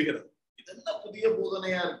புதியதாய் தெரிகிறது. இது என்ன புதிய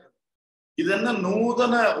போதனையா இருக்கு, இது என்ன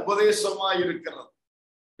நூதன உபதேசமா இருக்கிறது.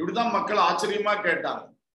 இப்படிதான் மக்கள் ஆச்சரியமா கேட்டாங்க.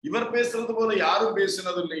 இவர் பேசுறது போல யாரும்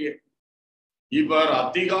பேசினது இல்லையே. இவர்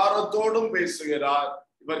அதிகாரத்தோடும் பேசுகிறார்,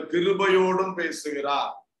 இவர் கிருபையோடும்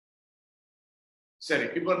பேசுகிறார். சரி,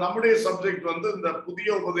 இப்ப நம்முடைய சப்ஜெக்ட் வந்து இந்த புதிய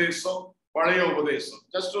உபதேசம், பழைய உபதேசம்.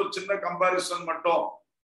 ஜஸ்ட் ஒரு சின்ன கம்பாரிசன் மட்டும்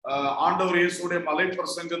ஆண்டவர் இயேசுடைய மலை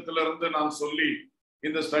பிரசங்கத்திலிருந்து நான் சொல்லி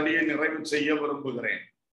இந்த ஸ்டடியை நிறைவு செய்ய விரும்புகிறேன்.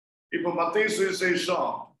 இப்ப மத்தேயு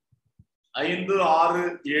சுவிசேஷம் 5, 6,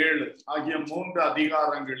 7 ஆகிய 3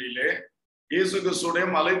 அதிகாரங்களிலே இயேசு கிறிஸ்துடைய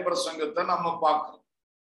மலை பிரசங்கத்தை நம்ம பார்க்கிறோம்.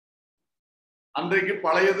 அன்றைக்கு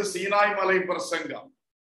பழையது சீனாய் மலை பிரசங்கம்,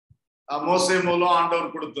 மோசே மூலம்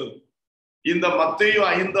ஆண்டவர் கொடுத்தது. இந்த மத்தேயு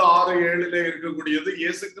 5, 6, 7 இருக்கக்கூடியது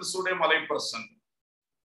இயேசு கிறிஸ்துடைய மலை பிரசங்கம்.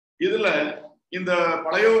 இதுல இந்த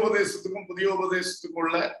பழைய உபதேசத்துக்கும் புதிய உபதேசத்துக்கும்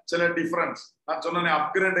உள்ள சில டிஃபரன்ஸ், நான் சொன்னேன்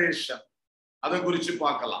அப்கிரேடேஷன், அதை குறிச்சு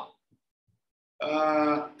பார்க்கலாம்.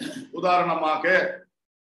 உதாரணமாக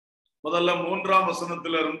முதல்ல 3ஆம்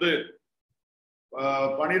வசனத்திலிருந்து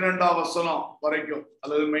 12ஆம் வசனம் வரைக்கும்,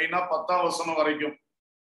 அல்லது மெயினா 10ஆம் வசனம் வரைக்கும்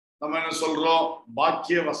நம்ம என்ன சொல்றோம்,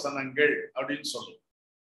 பாக்கிய வசனங்கள் அப்படின்னு சொல்றோம்.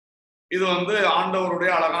 இது வந்து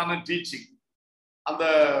ஆண்டவருடைய அழகான டீச்சிங். அந்த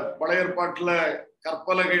பழைய ஏற்பாட்டுல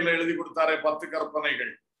கற்பலகையில எழுதி கொடுத்தாரே 10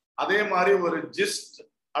 கற்பனைகள், அதே மாதிரி ஒரு ஜிஸ்ட்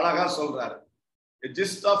அழகா சொல்றாரு,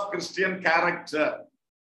 ஜிஸ்ட் ஆஃப் கிறிஸ்டியன் கேரக்டர்.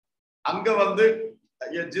 அங்க வந்து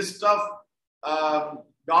ஜிஸ்ட் ஆஃப்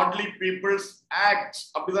காட்லி பீப்புள்ஸ் ஆக்ட்ஸ்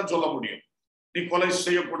அப்படிதான் சொல்ல முடியும். நீ கொலை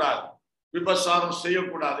செய்யக்கூடாது, விபசாரம்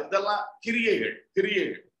செய்யக்கூடாது, இதெல்லாம்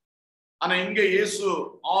கிரியைகள். ஆனா இங்க இயேசு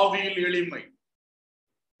ஆவியில் எளிமை,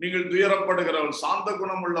 நீங்கள் துயரப்படுகிறவர்கள், சாந்த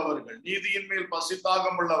குணம் உள்ளவர்கள், நீதியின் மேல்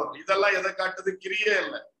பசித்தாகம் உள்ளவர்கள், இதெல்லாம் எதை காட்டுது? கிரியே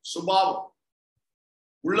இல்ல, சுபாவம்,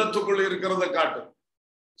 உள்ளத்துக்குள் இருக்கிறத காட்டு.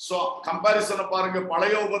 சோ கம்பாரிசனை பாருங்க.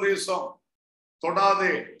 பழைய உபதேசம்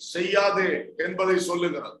தொடாதே, செய்யாதே என்பதை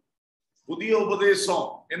சொல்லுகிறது. புதிய உபதேசம்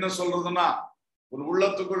என்ன சொல்றதுன்னா, ஒரு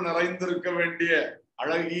உள்ளத்துக்குள் நிறைந்திருக்க வேண்டிய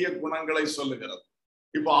அழகிய குணங்களை சொல்லுகிறது.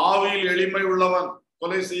 இப்ப ஆவியில் எளிமை உள்ளவன்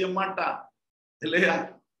கொலை செய்ய மாட்டான் இல்லையா?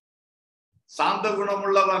 சாந்த குணம்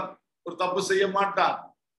உள்ளவன் ஒரு தப்பு செய்ய மாட்டான்.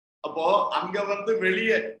 அப்போ அங்க வந்து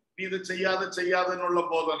வெளியே நீ இது செய்யாதுன்னு உள்ள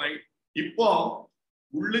போதனை. இப்போ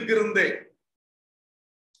உள்ளுக்கு இருந்தே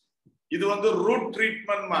இது வந்து ரூட்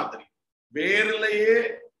ட்ரீட்மெண்ட் மாதிரி, வேரிலேயே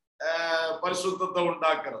பரிசுத்தத்தை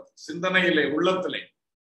உண்டாக்குறது, சிந்தனையிலே, உள்ளத்திலே.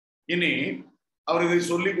 இனி அவர் இதை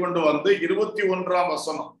சொல்லி கொண்டு வந்து 21ஆம்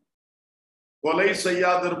வசனம், கொலை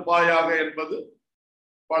செய்யாதிருப்பாயாக என்பது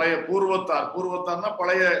பழைய பூர்வத்தார்னா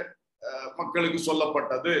பழைய மக்களுக்கு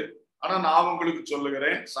சொல்லப்பட்டது. ஆனா நான் உங்களுக்கு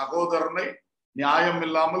சொல்லுகிறேன், சகோதரனை நியாயம்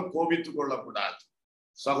இல்லாமல் கோபித்துக் கொள்ளக்கூடாது,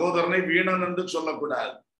 சகோதரனை வீணன் என்று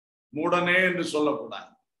சொல்லக்கூடாது, மூடனே என்று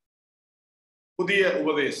சொல்லக்கூடாது. புதிய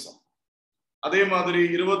உபதேசம். அதே மாதிரி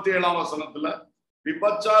 27ஆம் வசனத்துல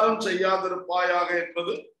விபச்சாரம் செய்யாதிருப்பாயாக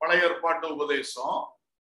என்பது பழைய ஏற்பாட்டு உபதேசம்.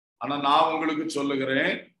 ஆனா நான் உங்களுக்கு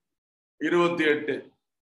சொல்லுகிறேன் 28,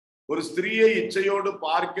 ஒரு ஸ்திரீயை இச்சையோடு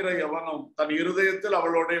பார்க்கிற எவனும் தன் இருதயத்தில்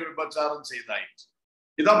அவளோட விபச்சாரம் செய்தாயிற்று.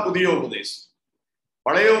 இதுதான் புதிய உபதேசம்.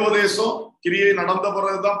 பழைய உபதேசம் கிரியை நடந்த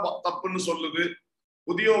பிறகுதான் தப்புன்னு சொல்லுது.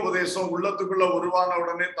 புதிய உபதேசம் உள்ளத்துக்குள்ள உருவான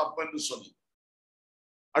உடனே தப்புன்னு சொல்லுது.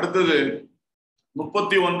 அடுத்தது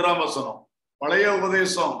 31ஆம் வசனம், பழைய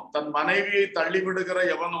உபதேசம் தன் மனைவியை தள்ளிவிடுகிற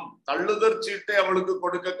எவனும் தள்ளுதற் சீட்டை அவளுக்கு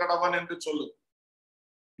கொடுக்க கடவன் என்று சொல்லு.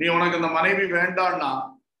 நீ உனக்கு இந்த மனைவி வேண்டான்னா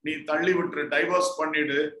நீ தள்ளி விட்டுரு, டைவர்ஸ்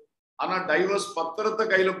பண்ணிடு. ஆனா டைவர்ஸ் பத்திரத்தை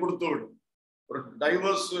கையில கொடுத்து விடு, ஒரு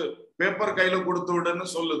டைவர்ஸ் பேப்பர் கையில கொடுத்து விடுன்னு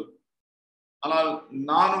சொல்லுது. ஆனால்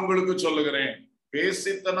நான் உங்களுக்கு சொல்லுகிறேன்,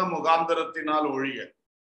 பேசித்தன முகாந்தரத்தினால் ஒழிய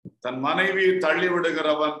தன் மனைவியை தள்ளி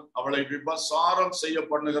விடுகிறவன் அவளை விபசாரம் செய்ய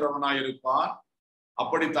பண்ணுகிறவனாயிருப்பான்.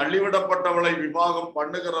 அப்படி தள்ளிவிடப்பட்டவளை விவாகம்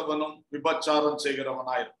பண்ணுகிறவனும் விபச்சாரம்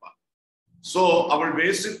செய்கிறவனாயிருப்பான். சோ அவள்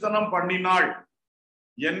வேசித்தனம் பண்ணினாள்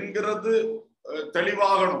என்கிறது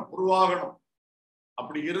தெளிவாகணும், உருவாகணும்.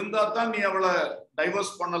 அப்படி இருந்தா தான் நீ அவளை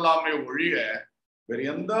டைவர்ஸ் பண்ணலாமே ஒழிய வேறு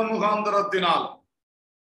எந்த முகாந்தரத்தினால்.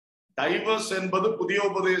 டைவர்ஸ் என்பது புதிய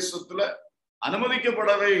உபதேசத்துல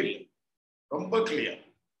அனுமதிக்கப்படவே இல்லை, ரொம்ப கிளியர்.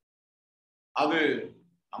 அது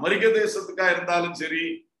அமெரிக்க தேசத்துக்கா இருந்தாலும் சரி,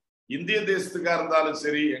 இந்திய தேசத்துக்கா இருந்தாலும்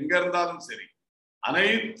சரி, எங்க இருந்தாலும் சரி,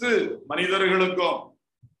 அனைத்து மனிதர்களுக்கும்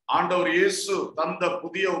ஆண்டவர் இயேசு தந்த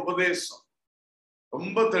புதிய உபதேசம்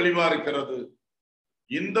ரொம்ப தெளிவா இருக்கிறது.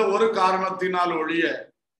 இந்த ஒரு காரணத்தினால் ஒழிய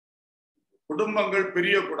குடும்பங்கள்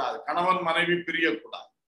பிரியக்கூடாது, கணவன் மனைவி பிரியக்கூடாது.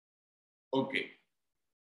 ஓகே,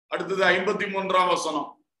 அடுத்தது 53ஆம் வசனம்.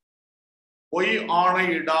 பொய் ஆணை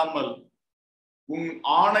இடாமல் உன்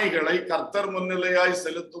ஆணைகளை கர்த்தர் முன்னிலையாய்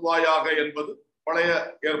செலுத்துவாயாக என்பது பழைய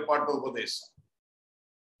ஏற்பாட்டு உபதேசம்.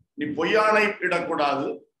 நீ பொய்யானை இடக்கூடாது,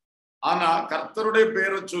 ஆனா கர்த்தருடைய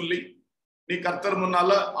பேரை சொல்லி நீ கர்த்தர்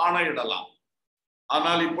முன்னால ஆணையிடலாம்.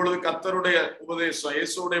 ஆனால் இப்பொழுது கர்த்தருடைய உபதேசம்,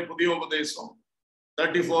 இயேசுடைய புதிய உபதேசம்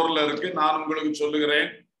 34ல இருக்கு. நான் உங்களுக்கு சொல்லுகிறேன்,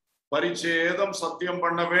 பரிச்சேதம் சத்தியம்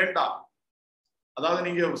பண்ண வேண்டாம். அதாவது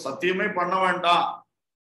நீங்க சத்தியமே பண்ண வேண்டாம்.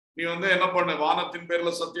 நீ என்ன பண்ணு, வானத்தின்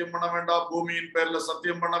பேர்ல சத்தியம் பண்ண வேண்டாம், பூமியின் பேர்ல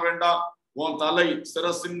சத்தியம் பண்ண வேண்டாம், உன் தலை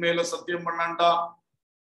சிரசின் மேல சத்தியம் பண்ணண்டா.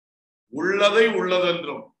 உள்ளதை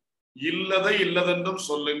உள்ளதென்றும் இல்லதை இல்லதென்றும்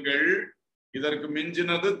சொல்லுங்கள், இதற்கு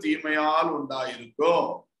மிஞ்சினது தீமையால் உண்டாயிருக்கும்.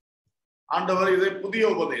 ஆண்டவர் இதை புதிய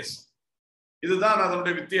உபதேசம், இதுதான்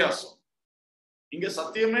அதனுடைய வித்தியாசம். இங்க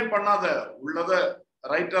சத்தியமே பண்ணாத, உள்ளத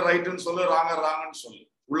ரைட்டுன்னு சொல்லு, ராங்கன்னு சொல்லு,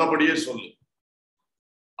 உள்ளபடியே சொல்லு.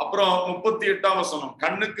 அப்புறம் 38ஆம் வசனம்.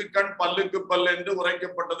 கண்ணுக்கு கண் பல்லுக்கு பல் என்று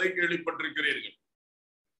உரைக்கப்பட்டதை கேள்விப்பட்டிருக்கிறீர்கள்.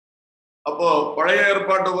 அப்போ பழைய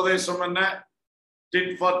ஏற்பாட்டு உபதேசம் என்ன?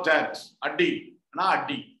 டிட் ஃபார் டேட், அடி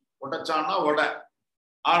அடி, உடைச்சானா உட.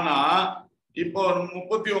 ஆனா இப்போ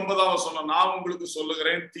 39ஆம் வசனம். நான் உங்களுக்கு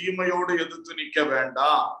சொல்லுகிறேன், தீமையோடு எதிர்த்து நிற்க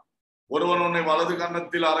வேண்டாம். ஒருவன் உன்னை வலது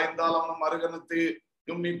கன்னத்தில் அறைந்தால் அவன்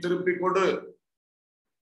மறுகன்னத்தையும் நீ திருப்பி கொடு.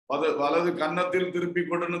 வலது கன்னத்தில் திருப்பி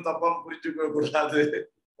கொடுன்னு தப்பா புரிஞ்சுக்க கூடாது.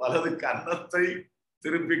 வலது கன்னத்தை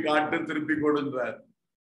திருப்பி காட்டு, திருப்பி கொடுன்றார்.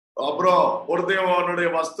 அப்புறம் ஒருத்தன் அவனுடைய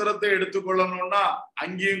வஸ்திரத்தை எடுத்துக்கொள்ளணும்னா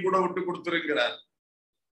அங்கேயும் கூட விட்டு கொடுத்துருங்கிறார்.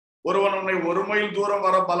 ஒருவன் உன்னை 1 மைல் தூரம்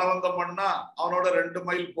வர பலவந்தம் பண்ணா அவனோட 2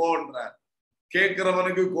 மைல் போன்றார்.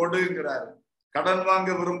 கேட்கிறவனுக்கு கொடுங்கிறார். கடன்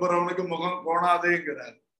வாங்க விரும்புறவனுக்கு முகம்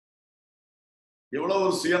கோணாதேங்கிறார். எவ்வளவு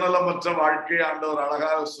ஒரு சுயநலமற்ற வாழ்க்கையை ஆண்டவர்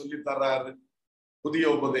அழகாக சொல்லி தர்றாரு. புதிய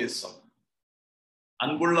உபதேசம்,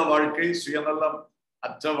 அன்புள்ள வாழ்க்கை, சுயநலம்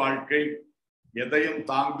அற்ற வாழ்க்கை, எதையும்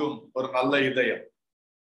தாங்கும் ஒரு நல்ல இதயம்.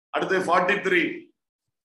 அடுத்து 43.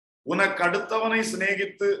 உனக்கு அடுத்தவனை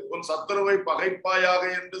சிநேகித்து உன் சத்துருவை பகைப்பாயாக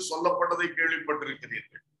என்று சொல்லப்பட்டதை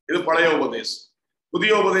கேள்விப்பட்டிருக்கிறீர்கள். இது பழைய உபதேசம்.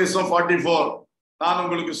 புதிய உபதேசம் 44. நான்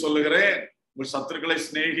உங்களுக்கு சொல்லுகிறேன், உங்கள் சத்துருக்களை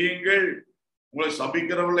சிநேகியுங்கள், உங்களை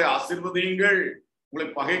சபிக்கிறவர்களை ஆசீர்வதியுங்கள், உங்களை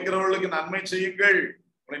பகைக்கிறவர்களுக்கு நன்மை செய்யுங்கள்,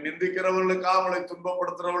 உங்களை நிந்திக்கிறவர்களுக்காக உங்களை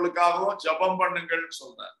துன்பப்படுத்துறவர்களுக்காகவும் ஜபம் பண்ணுங்கள்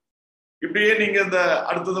சொல்றார். இப்படியே நீங்க இந்த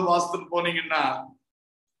அடுத்தது வாசித்துட்டு போனீங்கன்னா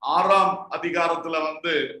 6ஆம் அதிகாரத்துல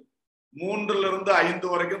 3லிருந்து 5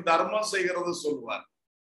 வரைக்கும் தர்மம் செய்கிறது சொல்லுவார்.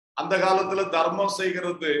 அந்த காலத்துல தர்மம்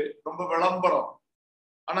செய்கிறது ரொம்ப விளம்பரம்.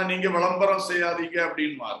 ஆனா நீங்க விளம்பரம் செய்யாதீங்க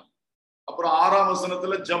அப்படின்வார். அப்புறம் 6ஆம்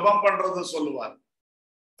வசனத்துல ஜபம் பண்றத சொல்லுவார்.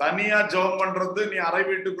 தனியா ஜபம் பண்றது, நீ அறை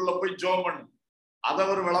வீட்டுக்குள்ள போய் ஜபம் பண்ணு, அதை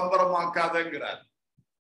அவர் விளம்பரமாக்காதங்கிறார்.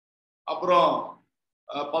 அப்புறம்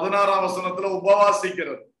 16ஆம் வசனத்துல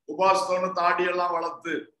உபவாசிக்கிறது, உபவாசத்தோன்னு தாடியெல்லாம்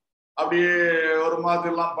வளர்த்து அப்படியே ஒரு மாதிரி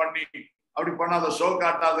எல்லாம் பண்ணி அப்படி பண்ணாத, ஷோ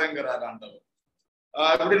காட்டாதேங்கிறார் ஆண்டவர்.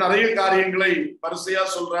 இப்படி நிறைய காரியங்களை வரிசையா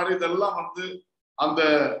சொல்றாரு. இதெல்லாம் அந்த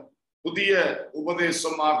புதிய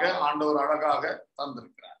உபதேசமாக ஆண்டவர் அழகாக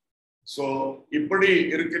தந்திருக்கிறார். சோ இப்படி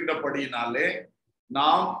இருக்கின்றபடியினாலே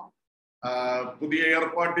நாம் புதிய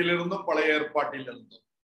ஏற்பாட்டிலிருந்தும் பழைய ஏற்பாட்டிலிருந்தும்,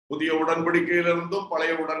 புதிய உடன்படிக்கையிலிருந்தும்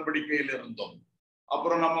பழைய உடன்படிக்கையிலிருந்தும்,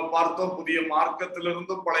 அப்புறம் நம்ம பார்த்தோம் புதிய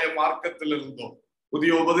மார்க்கத்திலிருந்தும் பழைய மார்க்கத்திலிருந்தும்,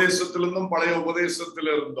 புதிய உபதேசத்திலிருந்தும் பழைய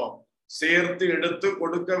உபதேசத்திலிருந்தும் சேர்த்து எடுத்து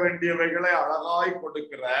கொடுக்க வேண்டியவைகளை அழகாய்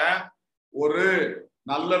கொடுக்கிற ஒரு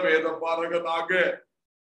நல்ல வேத பாரகனாக,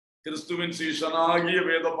 கிறிஸ்துவின் சீஷனாகிய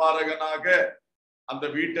வேத பாரகனாக அந்த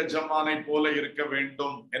வீட்டஜமானை போல இருக்க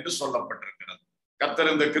வேண்டும் என்று சொல்லப்பட்டிருக்கிறது.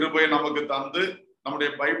 கர்த்தர் இந்த கிருபையை நமக்கு தந்து நம்முடைய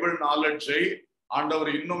பைபிள் நாலெட்ஜை ஆண்டவர்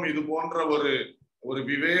இன்னும் இது போன்ற ஒரு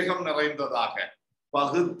விவேகம் நிறைந்ததாக,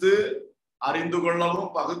 பகுத்து அறிந்து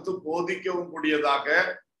கொள்ளவும் பகுத்து போதிக்கவும் கூடியதாக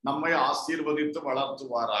நம்மை ஆசீர்வதித்து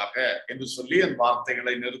வளர்த்துவாராக என்று சொல்லி என்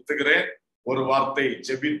வார்த்தைகளை நிறுத்துகிறேன். ஒரு வார்த்தை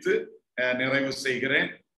ஜெபித்து நிறைவு செய்கிறேன்.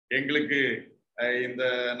 எங்களுக்கு இந்த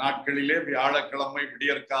நாட்களிலே வியாழக்கிழமை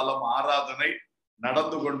விடியற்காலம் ஆராதனை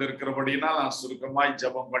நடந்து கொண்டிருக்கிறபடினால் நான் சுருக்கமாய்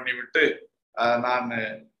ஜெபம் பண்ணிவிட்டு நான்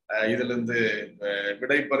இதிலிருந்து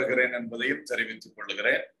விடைபெறுகிறேன் என்பதையும் தெரிவித்துக்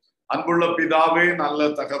கொள்கிறேன். அன்புள்ள பிதாவே, நல்ல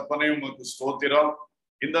தகப்பனே, உமக்கு ஸ்தோத்திரம்.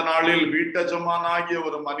 இந்த நாளில் வீட்டஜமானாகிய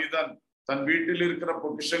ஒரு மனிதன் தன் வீட்டில் இருக்கிற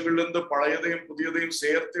பொக்கிஷங்களிலிருந்து பழையதையும் புதியதையும்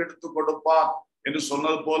சேர்த்து எடுத்து கொடுப்பான் என்று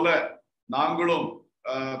சொன்னது போல நாங்களும்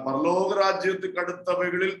பரலோக ராஜ்யத்துக்கு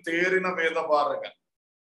அடுத்தவைகளில் தேறின வேத பாரகன்.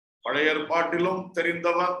 பழைய ஏற்பாட்டிலும்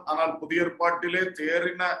தெரிந்தவன், ஆனால் புதிய ஏற்பாட்டிலே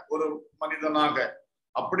தேறின ஒரு மனிதனாக,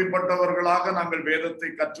 அப்படிப்பட்டவர்களாக நாங்கள் வேதத்தை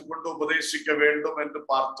கற்றுக்கொண்டு உபதேசிக்க வேண்டும் என்று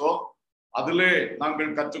பார்த்தோம். அதிலே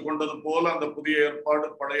நாங்கள் கற்றுக்கொண்டது போல அந்த புதிய ஏற்பாடு,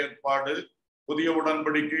 பழைய ஏற்பாடு, புதிய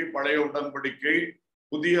உடன்படிக்கை, பழைய உடன்படிக்கை,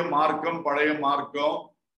 புதிய மார்க்கம், பழைய மார்க்கம்,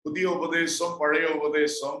 புதிய உபதேசம், பழைய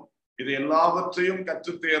உபதேசம், இது எல்லாவற்றையும்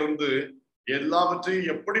கற்று தேர்ந்து எல்லாவற்றையும்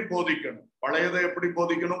எப்படி போதிக்கணும், பழையதை எப்படி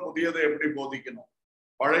போதிக்கணும், புதியதை எப்படி போதிக்கணும்,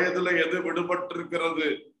 பழையதுல எது விடுபட்டிருக்கிறது,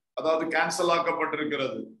 அதாவது கேன்சல்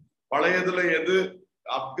ஆக்கப்பட்டிருக்கிறது, பழையதுல எது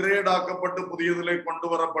அப்கிரேட் ஆக்கப்பட்டு புதியதிலே கொண்டு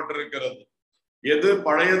வரப்பட்டிருக்கிறது, எது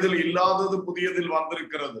பழையதில் இல்லாதது புதியதில்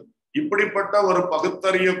வந்திருக்கிறது, இப்படிப்பட்ட ஒரு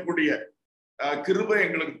பகுத்தறியக்கூடிய கிருபை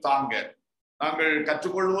எங்களுக்கு தாங்க. நாங்கள்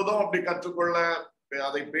கற்றுக்கொள்வதும் அப்படி கற்றுக்கொள்ள,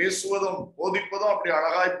 அதை பேசுவதும் போதிப்பதும் அப்படி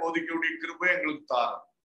அழகாய் போதிக்கக்கூடிய கிருபை எங்களுக்கு தாரும்.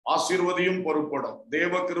 ஆசீர்வதியும் பொறுப்படும்.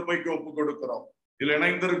 தேவ கிருபைக்கு ஒப்பு கொடுக்கிறோம். இதில்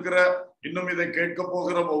இணைந்திருக்கிற, இன்னும் இதை கேட்க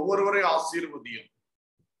போகிற ஒவ்வொருவரையும் ஆசீர்வதியும்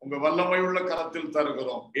உங்க வல்லமை உள்ள கரத்தில்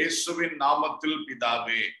தருகிறோம். இயேசுவின் நாமத்தில்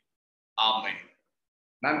பிதாவே, ஆமென்.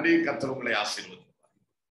 நன்றி. கர்த்தர் உங்களை ஆசீர்வதிப்பார்.